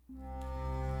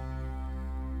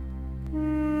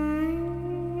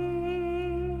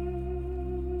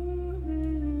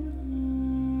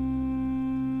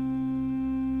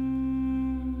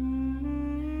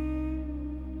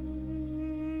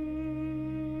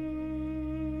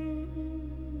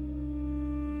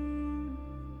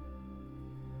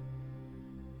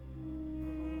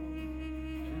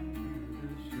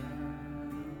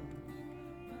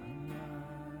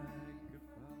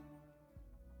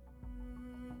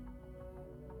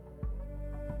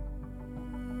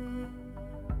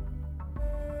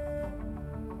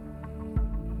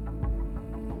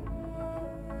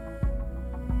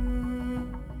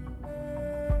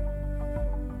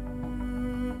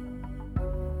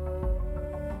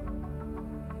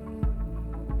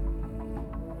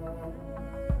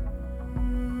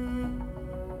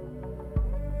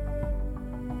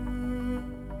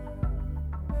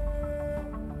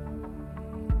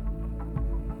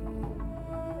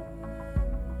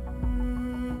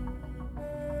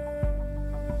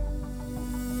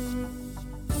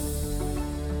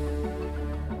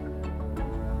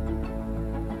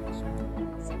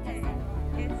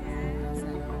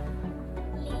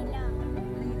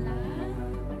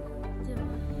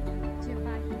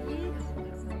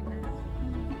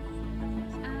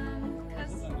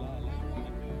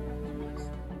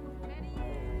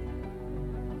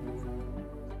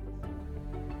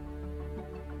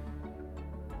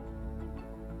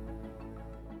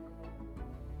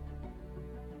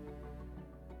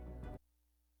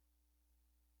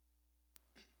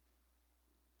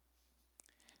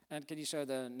 And can you show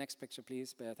the next picture,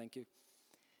 please, Bear? Thank you.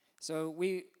 So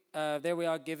there we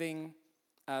are giving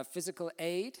physical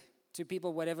aid to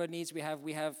people, whatever needs we have.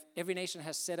 Every Nation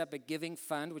has set up a giving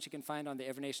fund, which you can find on the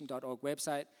everynation.org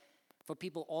website, for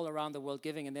people all around the world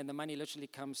giving, and then the money literally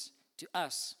comes to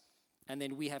us, and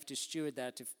then we have to steward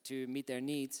that to meet their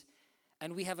needs.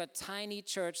 And we have a tiny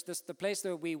church, the place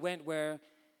that we went where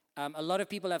a lot of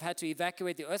people have had to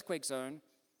evacuate the earthquake zone,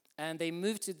 and they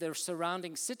moved to the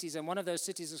surrounding cities, and one of those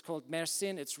cities is called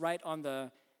Mersin. It's right on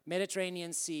the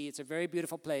Mediterranean Sea. It's a very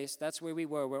beautiful place. That's where we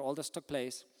were, where all this took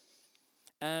place.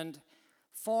 And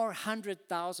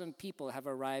 400,000 people have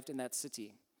arrived in that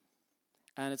city.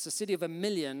 And it's a city of 1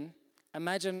 million.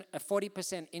 Imagine a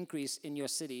 40% increase in your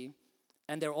city.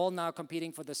 And they're all now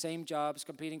competing for the same jobs,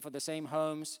 competing for the same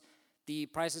homes. The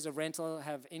prices of rental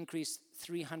have increased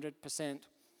 300%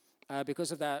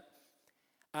 because of that.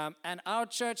 And our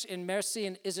church in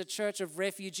Mersin is a church of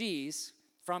refugees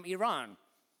from Iran.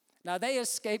 Now, they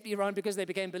escaped Iran because they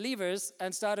became believers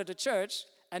and started a church,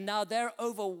 and now they're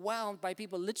overwhelmed by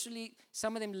people, literally,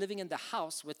 some of them living in the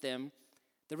house with them,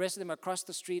 the rest of them across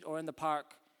the street or in the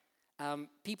park,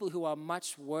 people who are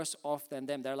much worse off than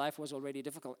them. Their life was already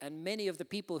difficult. And many of the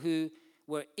people who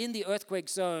were in the earthquake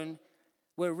zone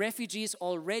were refugees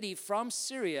already from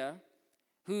Syria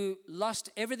who lost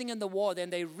everything in the war.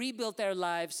 Then they rebuilt their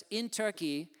lives in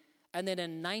Turkey, and then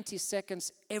in 90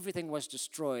 seconds, everything was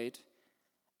destroyed.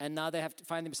 And now they have to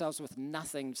find themselves with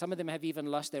nothing. Some of them have even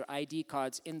lost their ID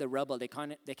cards in the rubble. They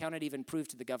cannot even prove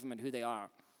to the government who they are.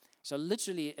 So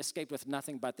literally escaped with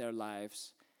nothing but their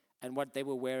lives and what they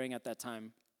were wearing at that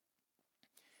time.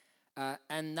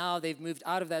 And now they've moved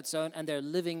out of that zone, and they're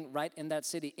living right in that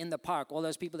city, in the park. All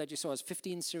those people that you saw, is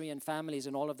 15 Syrian families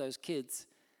and all of those kids.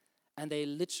 And they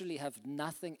literally have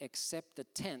nothing except the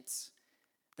tents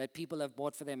that people have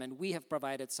bought for them. And we have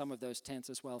provided some of those tents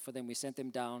as well for them. We sent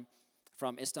them down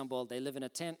from Istanbul. They live in a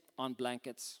tent on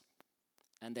blankets,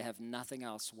 and they have nothing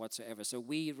else whatsoever. So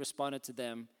we responded to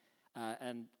them,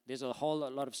 and there's a whole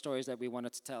lot of stories that we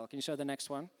wanted to tell. Can you show the next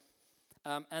one?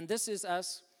 And this is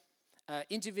us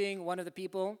interviewing one of the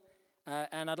people,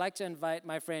 and I'd like to invite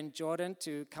my friend Jordan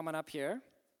to come on up here.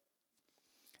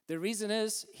 The reason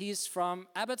is he's from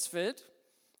Abbotsford,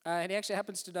 and he actually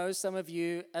happens to know some of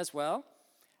you as well.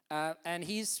 And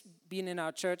he's been in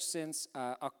our church since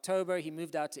October. He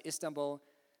moved out to Istanbul,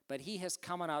 but he has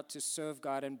come on out to serve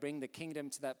God and bring the kingdom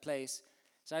to that place.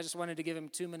 So I just wanted to give him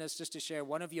 2 minutes just to share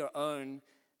one of your own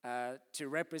to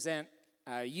represent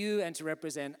you and to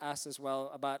represent us as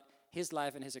well about his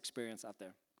life and his experience out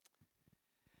there.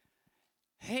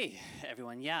 Hey,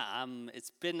 everyone. Yeah,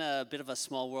 it's been a bit of a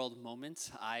small world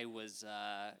moment. I was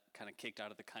kind of kicked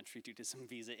out of the country due to some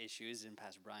visa issues, and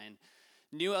Pastor Brian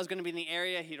knew I was going to be in the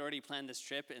area. He'd already planned this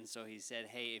trip, and so he said,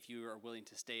 hey, if you are willing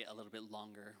to stay a little bit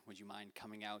longer, would you mind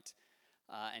coming out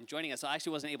and joining us? So I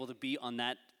actually wasn't able to be on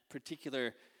that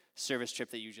particular service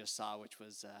trip that you just saw, which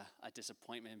was a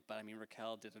disappointment, but I mean,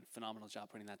 Raquel did a phenomenal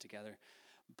job putting that together.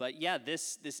 But yeah,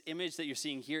 this image that you're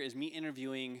seeing here is me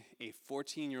interviewing a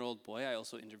 14-year-old boy. I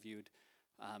also interviewed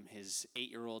his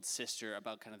 8-year-old sister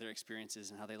about kind of their experiences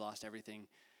and how they lost everything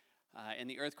in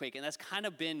the earthquake. And that's kind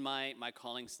of been my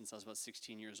calling since I was about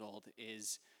 16 years old,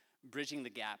 is bridging the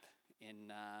gap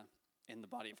in the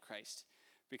body of Christ.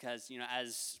 Because, you know,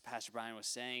 as Pastor Brian was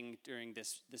saying during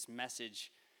this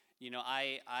message, you know,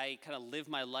 I kind of live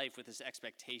my life with this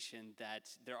expectation that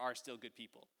there are still good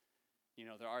people. You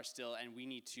know, there are still, and we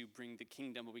need to bring the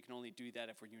kingdom, but we can only do that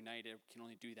if we're united. We can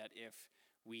only do that if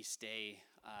we stay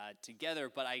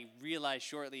together. But I realized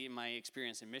shortly in my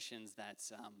experience in missions that,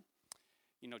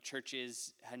 you know,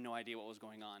 churches had no idea what was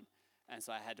going on. And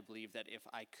so I had to believe that if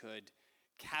I could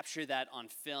capture that on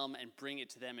film and bring it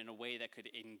to them in a way that could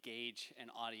engage an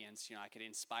audience, you know, I could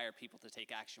inspire people to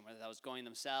take action, whether that was going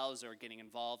themselves or getting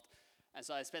involved. And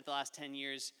so I spent the last 10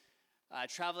 years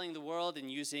traveling the world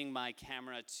and using my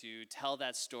camera to tell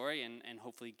that story and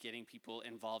hopefully getting people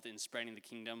involved in spreading the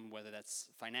kingdom, whether that's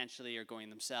financially or going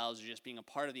themselves or just being a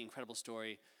part of the incredible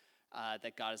story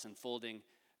that God is unfolding.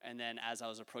 And then as I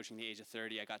was approaching the age of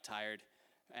 30, I got tired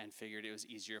and figured it was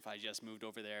easier if I just moved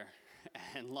over there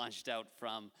and launched out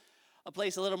from a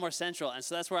place a little more central. And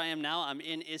so that's where I am now. I'm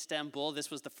in Istanbul.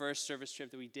 This was the first service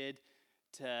trip that we did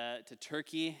to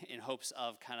Turkey in hopes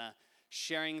of kind of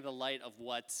sharing the light of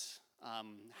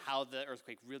how the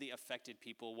earthquake really affected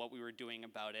people, what we were doing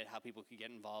about it, how people could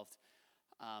get involved,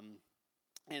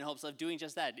 in hopes of doing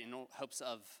just that, in hopes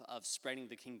of spreading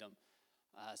the kingdom.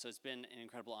 So it's been an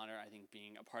incredible honor, I think,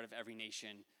 being a part of Every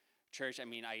Nation Church. I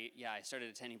mean, I started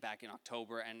attending back in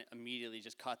October and immediately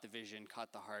just caught the vision,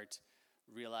 caught the heart,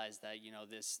 realized that, you know,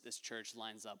 this church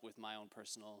lines up with my own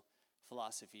personal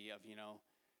philosophy of,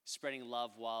 spreading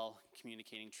love while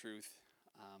communicating truth,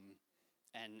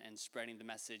 and spreading the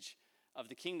message of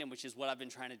the kingdom, which is what I've been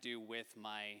trying to do with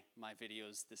my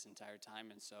videos this entire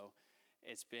time. And so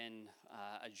it's been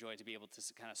a joy to be able to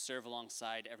kind of serve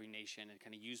alongside Every Nation and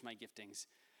kind of use my giftings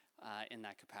in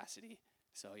that capacity.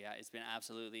 So yeah, it's been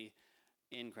absolutely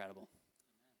incredible.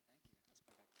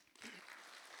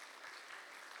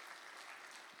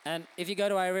 And if you go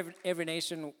to our Every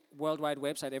Nation worldwide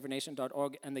website,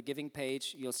 everynation.org, and the giving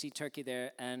page, you'll see Turkey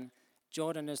there. And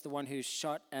Jordan is the one who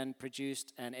shot and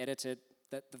produced and edited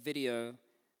the video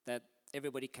that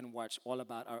everybody can watch, all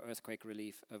about our earthquake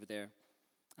relief over there.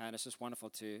 And it's just wonderful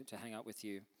to hang out with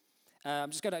you. I'm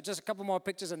just a couple more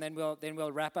pictures, and then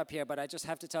we'll wrap up here. But I just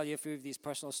have to tell you a few of these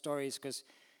personal stories, because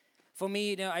for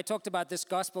me, I talked about this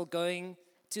gospel going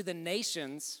to the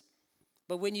nations.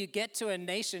 But when you get to a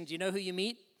nation, do you know who you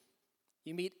meet?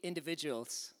 You meet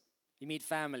individuals. You meet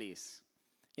families.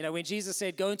 When Jesus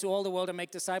said, go into all the world and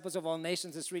make disciples of all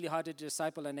nations, it's really hard to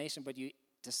disciple a nation, but you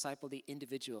disciple the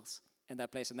individuals in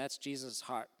that place, and that's Jesus'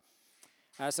 heart.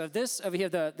 So this over here,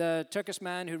 the Turkish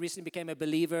man who recently became a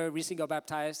believer, recently got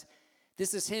baptized,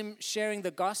 this is him sharing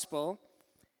the gospel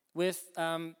with,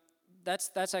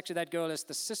 that's actually, that girl is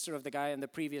the sister of the guy in the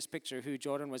previous picture who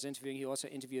Jordan was interviewing. He also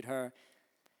interviewed her.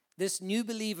 This new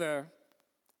believer,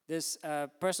 this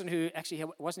person who actually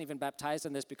wasn't even baptized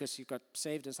in this because he got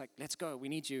saved, is like, let's go, we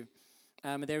need you.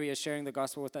 And there he is sharing the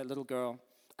gospel with that little girl.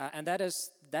 And that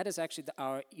is actually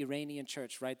our Iranian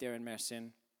church right there in Mersin.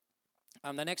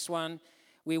 The next one,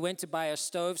 we went to buy a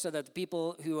stove so that the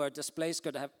people who are displaced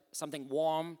could have something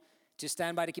warm to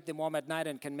stand by to keep them warm at night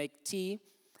and can make tea.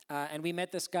 And we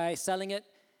met this guy selling it.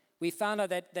 We found out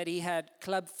that he had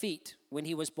club feet when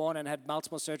he was born and had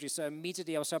multiple surgeries. So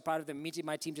immediately, I was so proud of them. Immediately,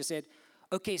 my team just said,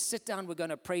 okay, sit down, we're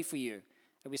going to pray for you.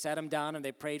 And we sat him down, and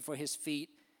they prayed for his feet.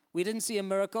 We didn't see a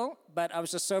miracle, but I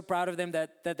was just so proud of them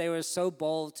that they were so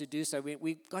bold to do so.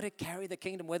 We've got to carry the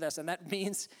kingdom with us, and that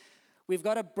means we've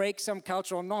got to break some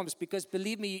cultural norms, because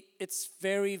believe me, it's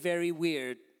very, very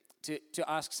weird to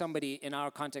ask somebody in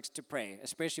our context to pray,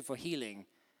 especially for healing.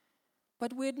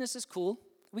 But weirdness is cool.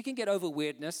 We can get over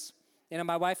weirdness.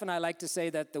 My wife and I like to say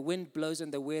that the wind blows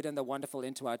in the weird and the wonderful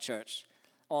into our church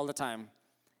all the time.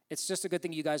 It's just a good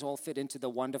thing you guys all fit into the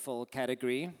wonderful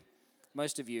category,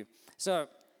 most of you.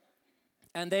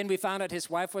 And then we found out his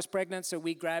wife was pregnant, so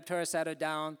we grabbed her, sat her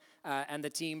down, and the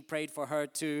team prayed for her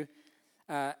too.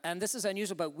 And this is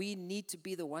unusual, but we need to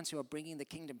be the ones who are bringing the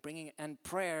kingdom, and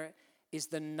prayer is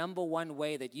the number one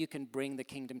way that you can bring the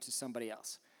kingdom to somebody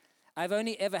else. I've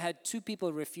only ever had 2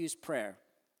 people refuse prayer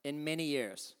in many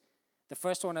years. The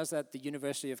first one was at the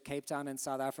University of Cape Town in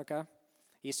South Africa.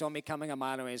 He saw me coming a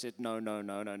mile away and said, no,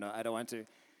 I don't want to.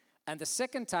 And the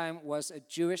second time was a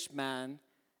Jewish man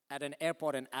at an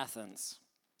airport in Athens.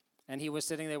 And he was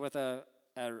sitting there with a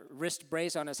wrist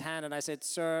brace on his hand, and I said,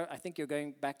 sir, I think you're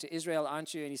going back to Israel,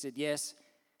 aren't you? And he said, yes.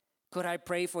 Could I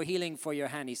pray for healing for your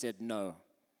hand? He said, no.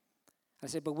 I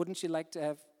said, but wouldn't you like to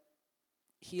have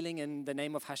healing in the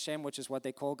name of Hashem, which is what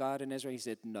they call God in Israel? He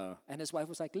said, no. And his wife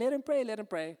was like, let him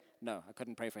pray. No, I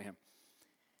couldn't pray for him.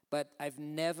 But I've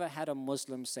never had a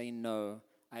Muslim say no.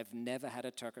 I've never had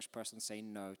a Turkish person say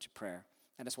no to prayer.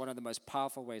 And it's one of the most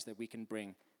powerful ways that we can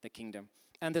bring the kingdom.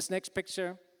 And this next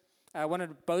picture, I wanted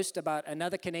to boast about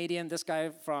another Canadian, this guy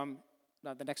from,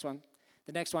 the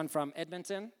next one from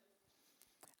Edmonton.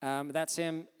 That's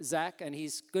him, Zach, and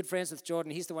he's good friends with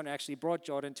Jordan. He's the one who actually brought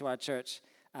Jordan to our church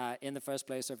in the first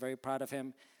place, so very proud of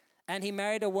him. And he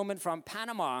married a woman from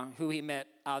Panama who he met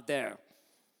out there.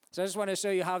 So I just want to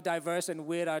show you how diverse and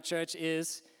weird our church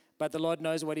is, but the Lord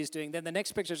knows what he's doing. Then the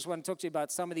next picture, I just want to talk to you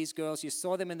about some of these girls. You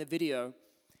saw them in the video.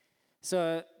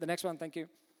 So the next one, thank you.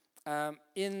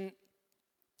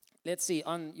 Let's see,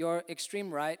 on your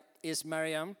extreme right is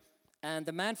Miriam. And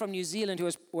the man from New Zealand who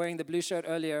was wearing the blue shirt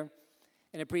earlier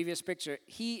in a previous picture,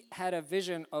 he had a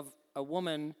vision of a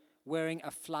woman wearing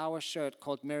a flower shirt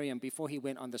called Miriam before he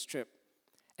went on this trip.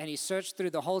 And he searched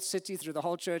through the whole city, through the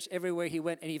whole church, everywhere he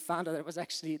went, and he found out that it was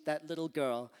actually that little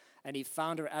girl. And he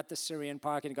found her at the Syrian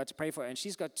park and got to pray for her. And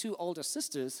she's got 2 older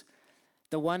sisters,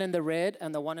 the one in the red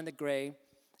and the one in the gray,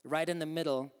 right in the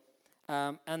middle.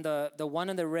 And the one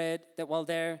in the red,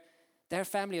 their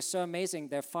family is so amazing.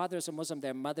 Their father is a Muslim,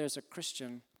 their mother is a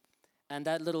Christian. And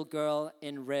that little girl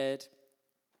in red,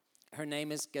 her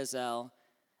name is Gazelle,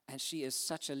 and she is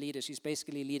such a leader. She's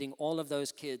basically leading all of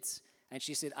those kids. And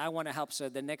she said, I want to help. So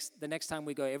the next time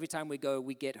we go, every time we go,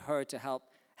 we get her to help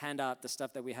hand out the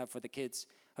stuff that we have for the kids.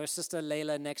 Her sister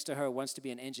Layla next to her wants to be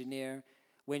an engineer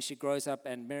when she grows up.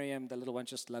 And Miriam, the little one,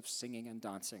 just loves singing and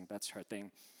dancing. That's her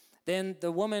thing. Then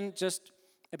the woman just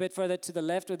A bit further to the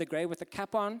left with the gray with the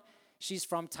cap on, she's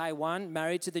from Taiwan,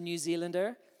 married to the New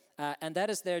Zealander. And that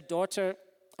is their daughter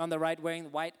on the right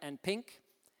wearing white and pink.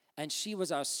 And she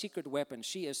was our secret weapon.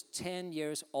 She is 10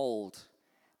 years old.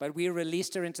 But we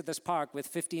released her into this park with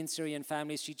 15 Syrian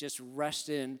families. She just rushed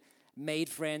in, made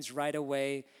friends right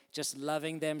away, just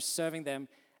loving them, serving them.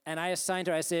 And I assigned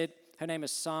her, I said, her name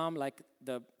is Psalm, like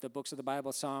the books of the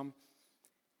Bible, Psalm.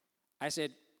 I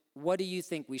said, what do you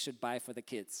think we should buy for the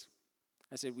kids?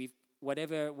 I said,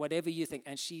 whatever you think.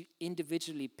 And she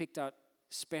individually picked out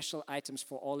special items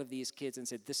for all of these kids and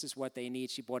said, this is what they need.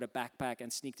 She bought a backpack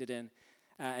and sneaked it in.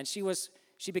 And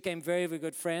she became very, very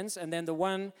good friends. And then the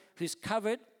one who's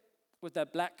covered with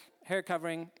that black hair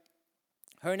covering,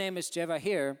 her name is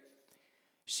Jevahir.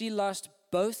 She lost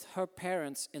both her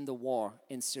parents in the war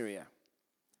in Syria.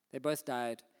 They both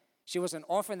died. She was an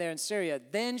orphan there in Syria.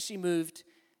 Then she moved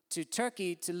to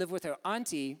Turkey to live with her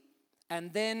auntie.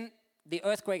 And then the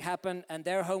earthquake happened and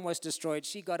their home was destroyed.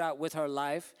 She got out with her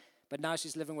life, but now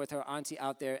she's living with her auntie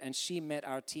out there. And she met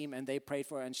our team and they prayed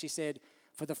for her. And she said,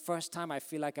 for the first time, I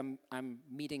feel like I'm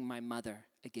meeting my mother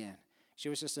again. She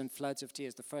was just in floods of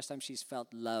tears. The first time she's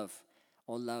felt love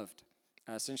or loved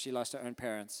since she lost her own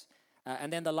parents.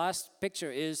 And then the last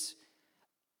picture is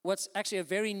what's actually a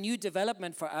very new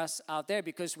development for us out there,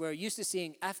 because we're used to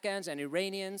seeing Afghans and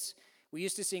Iranians. We're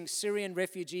used to seeing Syrian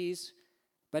refugees.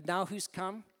 But now who's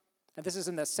come? And this is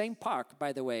in the same park,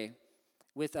 by the way,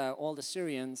 with all the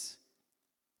Syrians.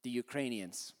 The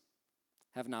Ukrainians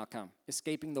have now come,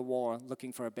 escaping the war,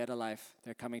 looking for a better life.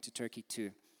 They're coming to Turkey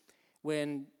too.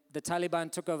 When the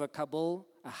Taliban took over Kabul,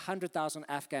 100,000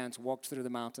 Afghans walked through the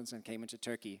mountains and came into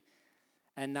Turkey.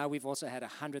 And now we've also had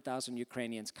 100,000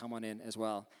 Ukrainians come on in as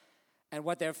well. And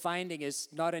what they're finding is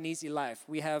not an easy life.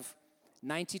 We have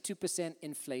 92%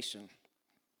 inflation.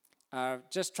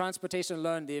 Just transportation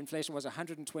alone, the inflation was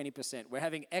 120%. We're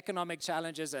having economic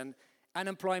challenges and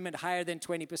unemployment higher than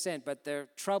 20%, but their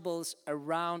troubles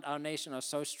around our nation are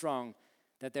so strong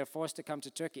that they're forced to come to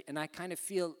Turkey. And I kind of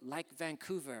feel like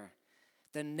Vancouver.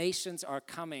 The nations are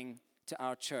coming to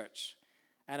our church.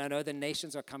 And I know the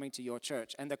nations are coming to your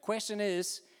church. And the question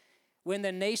is, when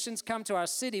the nations come to our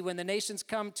city, when the nations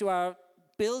come to our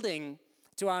building,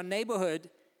 to our neighborhood,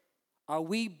 are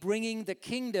we bringing the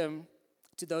kingdom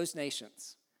to those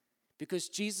nations? Because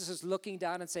Jesus is looking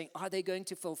down and saying, are they going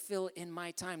to fulfill in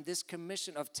my time this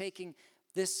commission of taking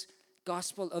this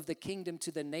gospel of the kingdom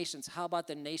to the nations? How about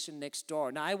the nation next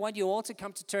door? Now, I want you all to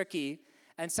come to Turkey.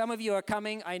 And some of you are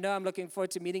coming. I know I'm looking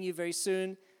forward to meeting you very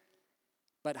soon.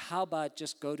 But how about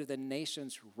just go to the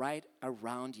nations right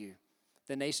around you,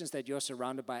 the nations that you're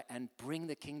surrounded by, and bring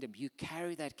the kingdom. You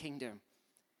carry that kingdom.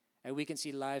 And we can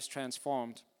see lives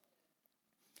transformed.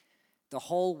 The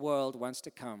whole world wants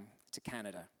to come to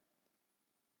Canada.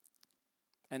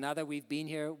 And now that we've been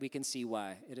here, we can see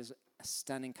why. It is a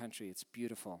stunning country. It's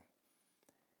beautiful.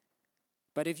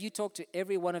 But if you talk to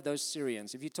every one of those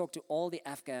Syrians, if you talk to all the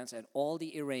Afghans and all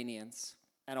the Iranians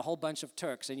and a whole bunch of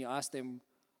Turks, and you ask them,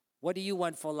 what do you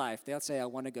want for life? They'll say, I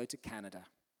want to go to Canada.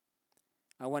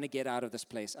 I want to get out of this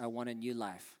place. I want a new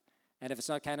life. And if it's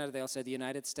not Canada, they'll say the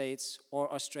United States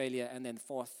or Australia, and then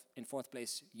in fourth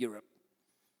place, Europe.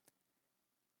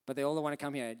 But they all want to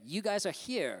come here. You guys are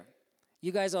here.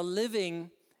 You guys are living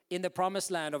in the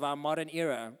promised land of our modern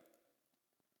era.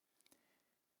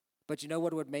 But you know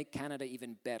what would make Canada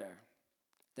even better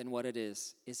than what it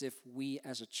is if we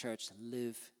as a church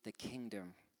live the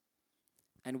kingdom.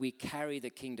 And we carry the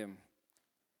kingdom.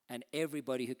 And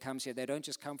everybody who comes here, they don't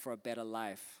just come for a better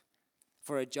life,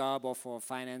 for a job or for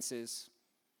finances,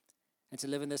 and to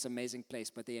live in this amazing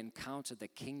place, but they encounter the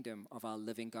kingdom of our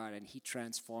living God, and He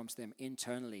transforms them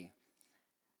internally.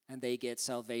 And they get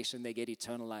salvation, they get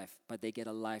eternal life, but they get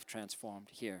a life transformed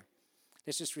here.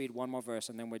 Let's just read one more verse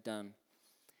and then we're done.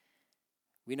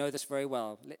 We know this very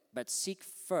well, but seek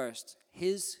first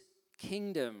His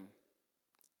kingdom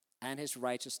and His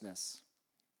righteousness,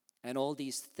 and all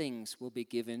these things will be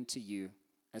given to you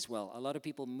as well. A lot of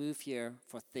people move here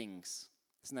for things.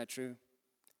 Isn't that true?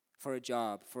 For a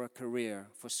job, for a career,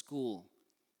 for school,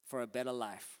 for a better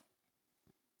life.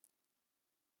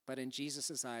 But in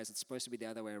Jesus' eyes, it's supposed to be the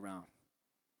other way around.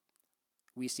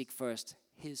 We seek first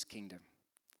His kingdom,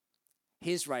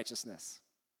 His righteousness.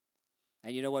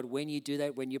 And you know what? When you do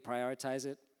that, when you prioritize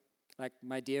it, like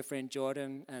my dear friend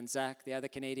Jordan and Zach, the other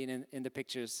Canadian in the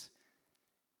pictures,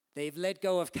 they've let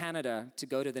go of Canada to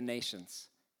go to the nations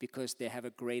because they have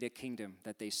a greater kingdom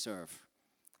that they serve.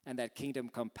 And that kingdom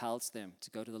compels them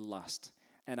to go to the lost.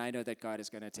 And I know that God is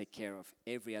going to take care of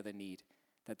every other need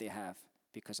that they have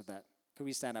because of that. Could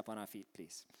we stand up on our feet,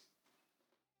 please?